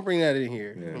 don't bring that in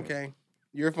here. Okay,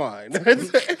 you're fine.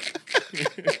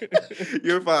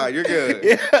 You're fine. You're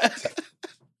good.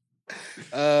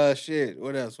 Yeah. Shit.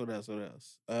 What else? That's about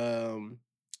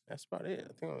it.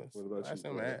 I think what about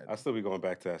you? I still be going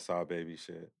back to that Saw Baby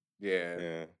shit.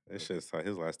 Yeah. It's just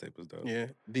his last tape was dope. Yeah.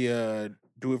 The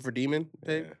Do It for Demon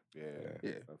tape. Yeah.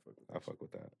 I fuck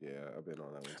with that. Yeah, I've been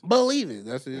on that one too. Believe it.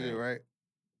 That's it, right?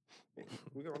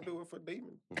 We're gonna do it for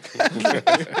Demon.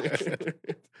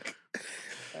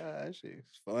 That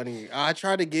shit's funny. I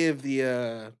tried to give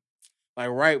the like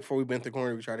right before we went to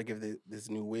corner, we tried to give this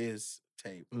new Wiz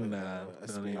tape. Nah, I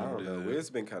don't know. Wiz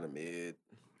been kind of mid.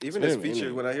 Even his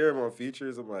features, when I hear him on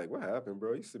features, I'm like, what happened,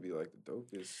 bro? He used to be like the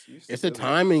dopest. It's a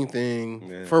timing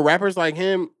thing for rappers like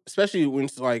him, especially when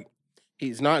it's like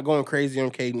he's not going crazy on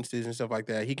cadences and stuff like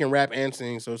that. He can rap and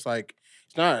sing, so it's like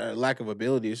it's not a lack of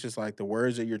ability. It's just like the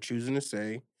words that you're choosing to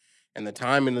say and the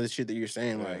timing of the shit that you're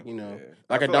saying. Like,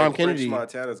 like a Dom Kennedy.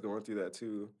 Montana's going through that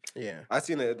too. Yeah. I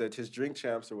seen that his Drink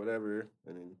Champs or whatever,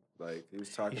 and like he was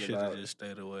talking he about. He just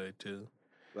stayed away too.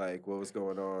 like what was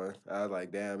going on. I was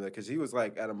like, damn, because he was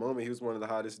like at a moment he was one of the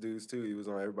hottest dudes too. He was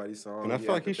on everybody's song. And I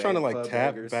feel like he's trying to like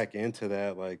tap back into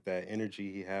that like that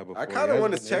energy he had before. I kind of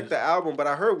want to check the album, but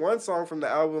I heard one song from the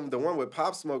album, the one with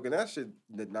Pop Smoke, and that shit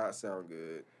did not sound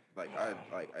good.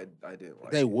 I didn't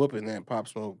like. They whooping that Pop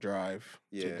Smoke drive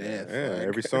to death. Yeah, like,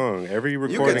 every song, every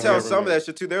recording. You can tell some of that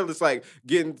shit too. They're just like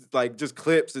getting like just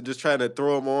clips and just trying to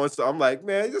throw them on. So I'm like,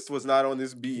 man, this was not on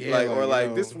this beat,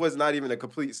 this was not even a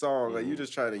complete song. Like you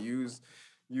just trying to use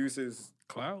his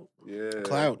Clout. Yeah,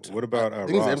 Clout. What about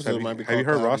Ross? Have you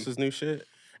heard Ross's new shit?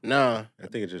 Nah, I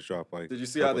think it just dropped like. Did you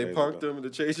see how they punked him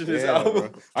into changing his album?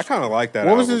 Bro. I kind of like that.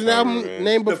 What was his album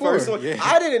name before? The first one. Yeah.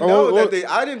 I didn't know that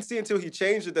I didn't see until he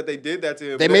changed it that they did that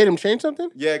to him. They made him change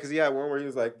something? Yeah, because he had one where he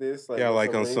was like this, like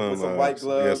like on some white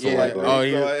gloves. Yeah,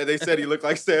 and they said he looked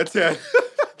like Santana.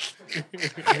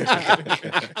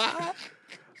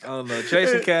 I don't know.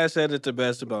 Jason Cash said it the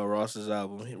best about Ross's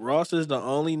album. Ross is the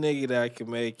only nigga that can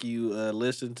make you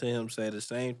listen to him say the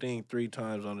same thing 3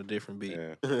 times on a different beat.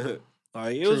 Yeah.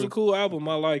 Like it was a cool album.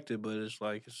 I liked it, but it's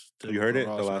like you heard it,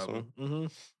 Ross the last album. one. Mm-hmm.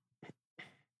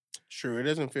 Sure, it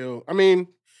doesn't feel. I mean,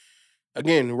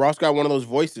 again, Ross got one of those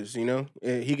voices. You know,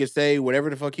 he could say whatever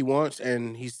the fuck he wants,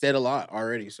 and he said a lot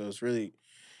already. So it's really,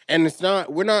 and it's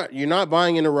not. You're not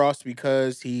buying into Ross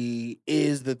because he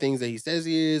is the things that he says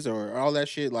he is, or all that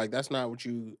shit. Like that's not what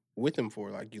you with him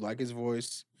for. Like you like his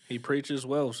voice. He preaches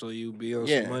well, so you be on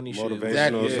some money shit.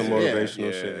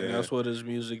 Motivational shit. And that's what his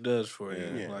music does for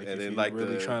you. Yeah. Like, and if then like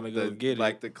really trying to go get it,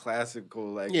 like the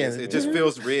classical, like it just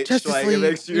feels rich. Like it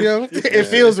makes you know, it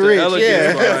feels rich.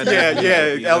 Elegance.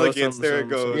 There it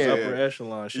goes. Upper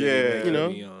echelon shit. Yeah, you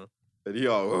know. And he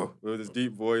all with his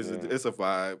deep voice. It's a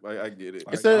vibe. I get it.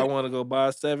 I want to go buy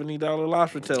a $70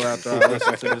 lobster tail after I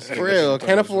listen to this. For real,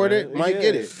 can't afford it. Might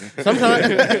get it. Sometimes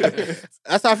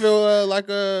that's how I feel. Like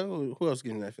who else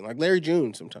getting that feeling? Like Larry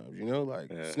June. Sometimes you know, like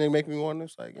this nigga make me want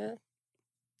this. Like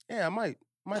I might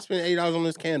spend $8 on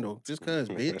this candle just cause,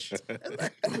 bitch.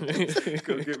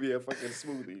 Go get me a fucking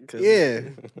smoothie. Yeah,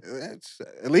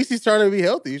 at least he's trying to be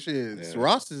healthy. Shit,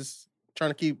 Ross is trying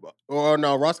to keep. Oh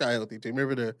no, Ross got healthy too.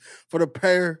 Remember for the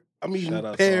pear. I'm eating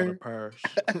pear.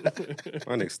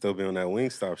 My nigga still be on that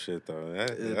Wingstop shit though.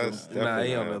 That's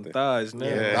he on them thighs now.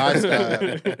 Yeah.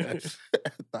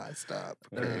 Thigh stop.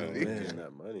 Getting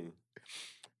that money.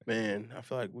 Man, I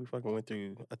feel like we fucking went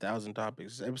through 1,000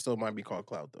 topics. This episode might be called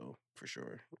Clout though, for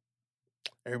sure.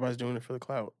 Everybody's doing it for the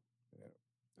clout. Yeah,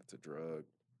 it's a drug,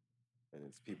 and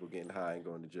it's people getting high and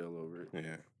going to jail over it.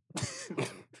 Yeah.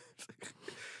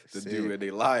 To do it,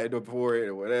 they lied for it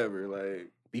or whatever. Like,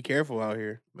 be careful out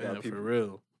here, man. People, for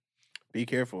real, be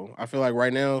careful. I feel like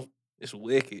right now it's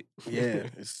wicked. Yeah,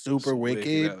 it's super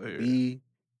wicked. Be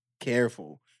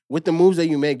careful with the moves that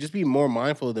you make. Just be more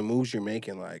mindful of the moves you're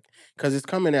making, like because it's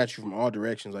coming at you from all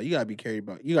directions. Like you gotta be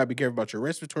careful about your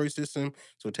respiratory system.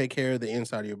 So take care of the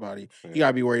inside of your body. Yeah. You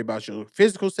gotta be worried about your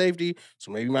physical safety.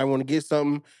 So maybe you might want to get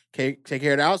something. Take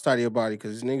care of the outside of your body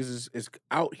because niggas is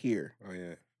out here. Oh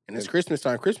yeah. And it's Christmas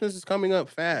time. Christmas is coming up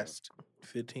fast.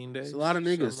 15 days. There's a lot of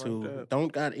niggas who don't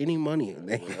got any money.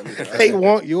 They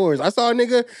want yours. I saw a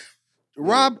nigga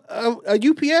rob a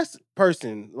UPS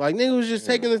person. Like, nigga was just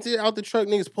taking it out the truck.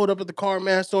 Niggas pulled up at the car,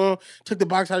 mask on, took the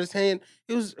box out of his hand.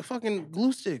 It was fucking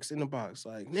glue sticks in the box.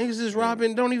 Like, niggas is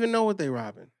robbing, don't even know what they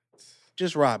robbing.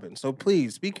 Just robbing. So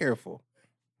please, be careful.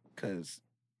 Because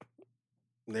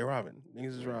they're robbing.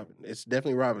 Niggas is robbing. It's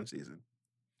definitely robbing season.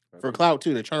 For clout,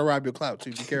 too. They're trying to rob your clout,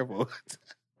 too. Be careful.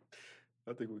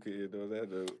 I think we could end on that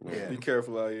note. Yeah. Be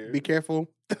careful out here. Be careful.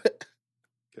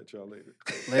 Catch y'all later.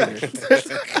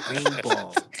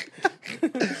 Ball.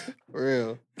 For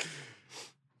real.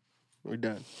 We're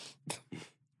done.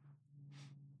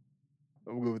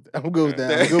 I'm good with that. I'm good with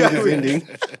this ending.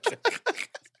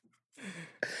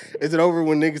 Is it over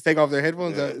when niggas take off their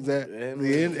headphones? Yeah. Is that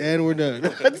the end? And we're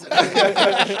done.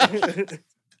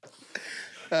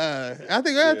 I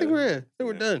think we're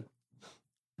done.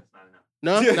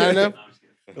 No, not enough.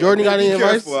 Jordan, you got any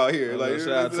advice? Out here.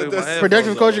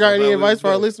 Production coach, you got any advice for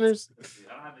our listeners? I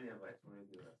don't have any advice.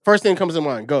 First thing comes to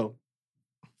mind. Go.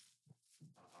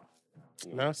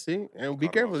 Now, see, and be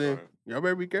careful then. Y'all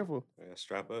better be careful. Yeah,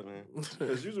 strap up, man.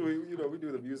 Because usually, we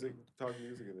do the music, talk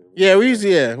music. And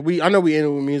I know we end it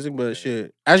with music, but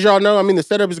shit. As y'all know, I mean, the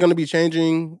setup is going to be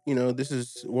changing. You know, this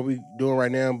is what we're doing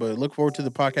right now, but look forward to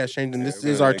the podcast changing. This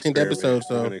is our 10th episode,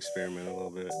 so. We're going to experiment a little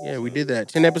bit. Yeah, we did that.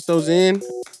 10 episodes in,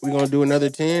 we're going to do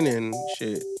another 10, and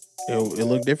shit, it'll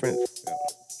look different.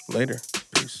 Yeah. Later.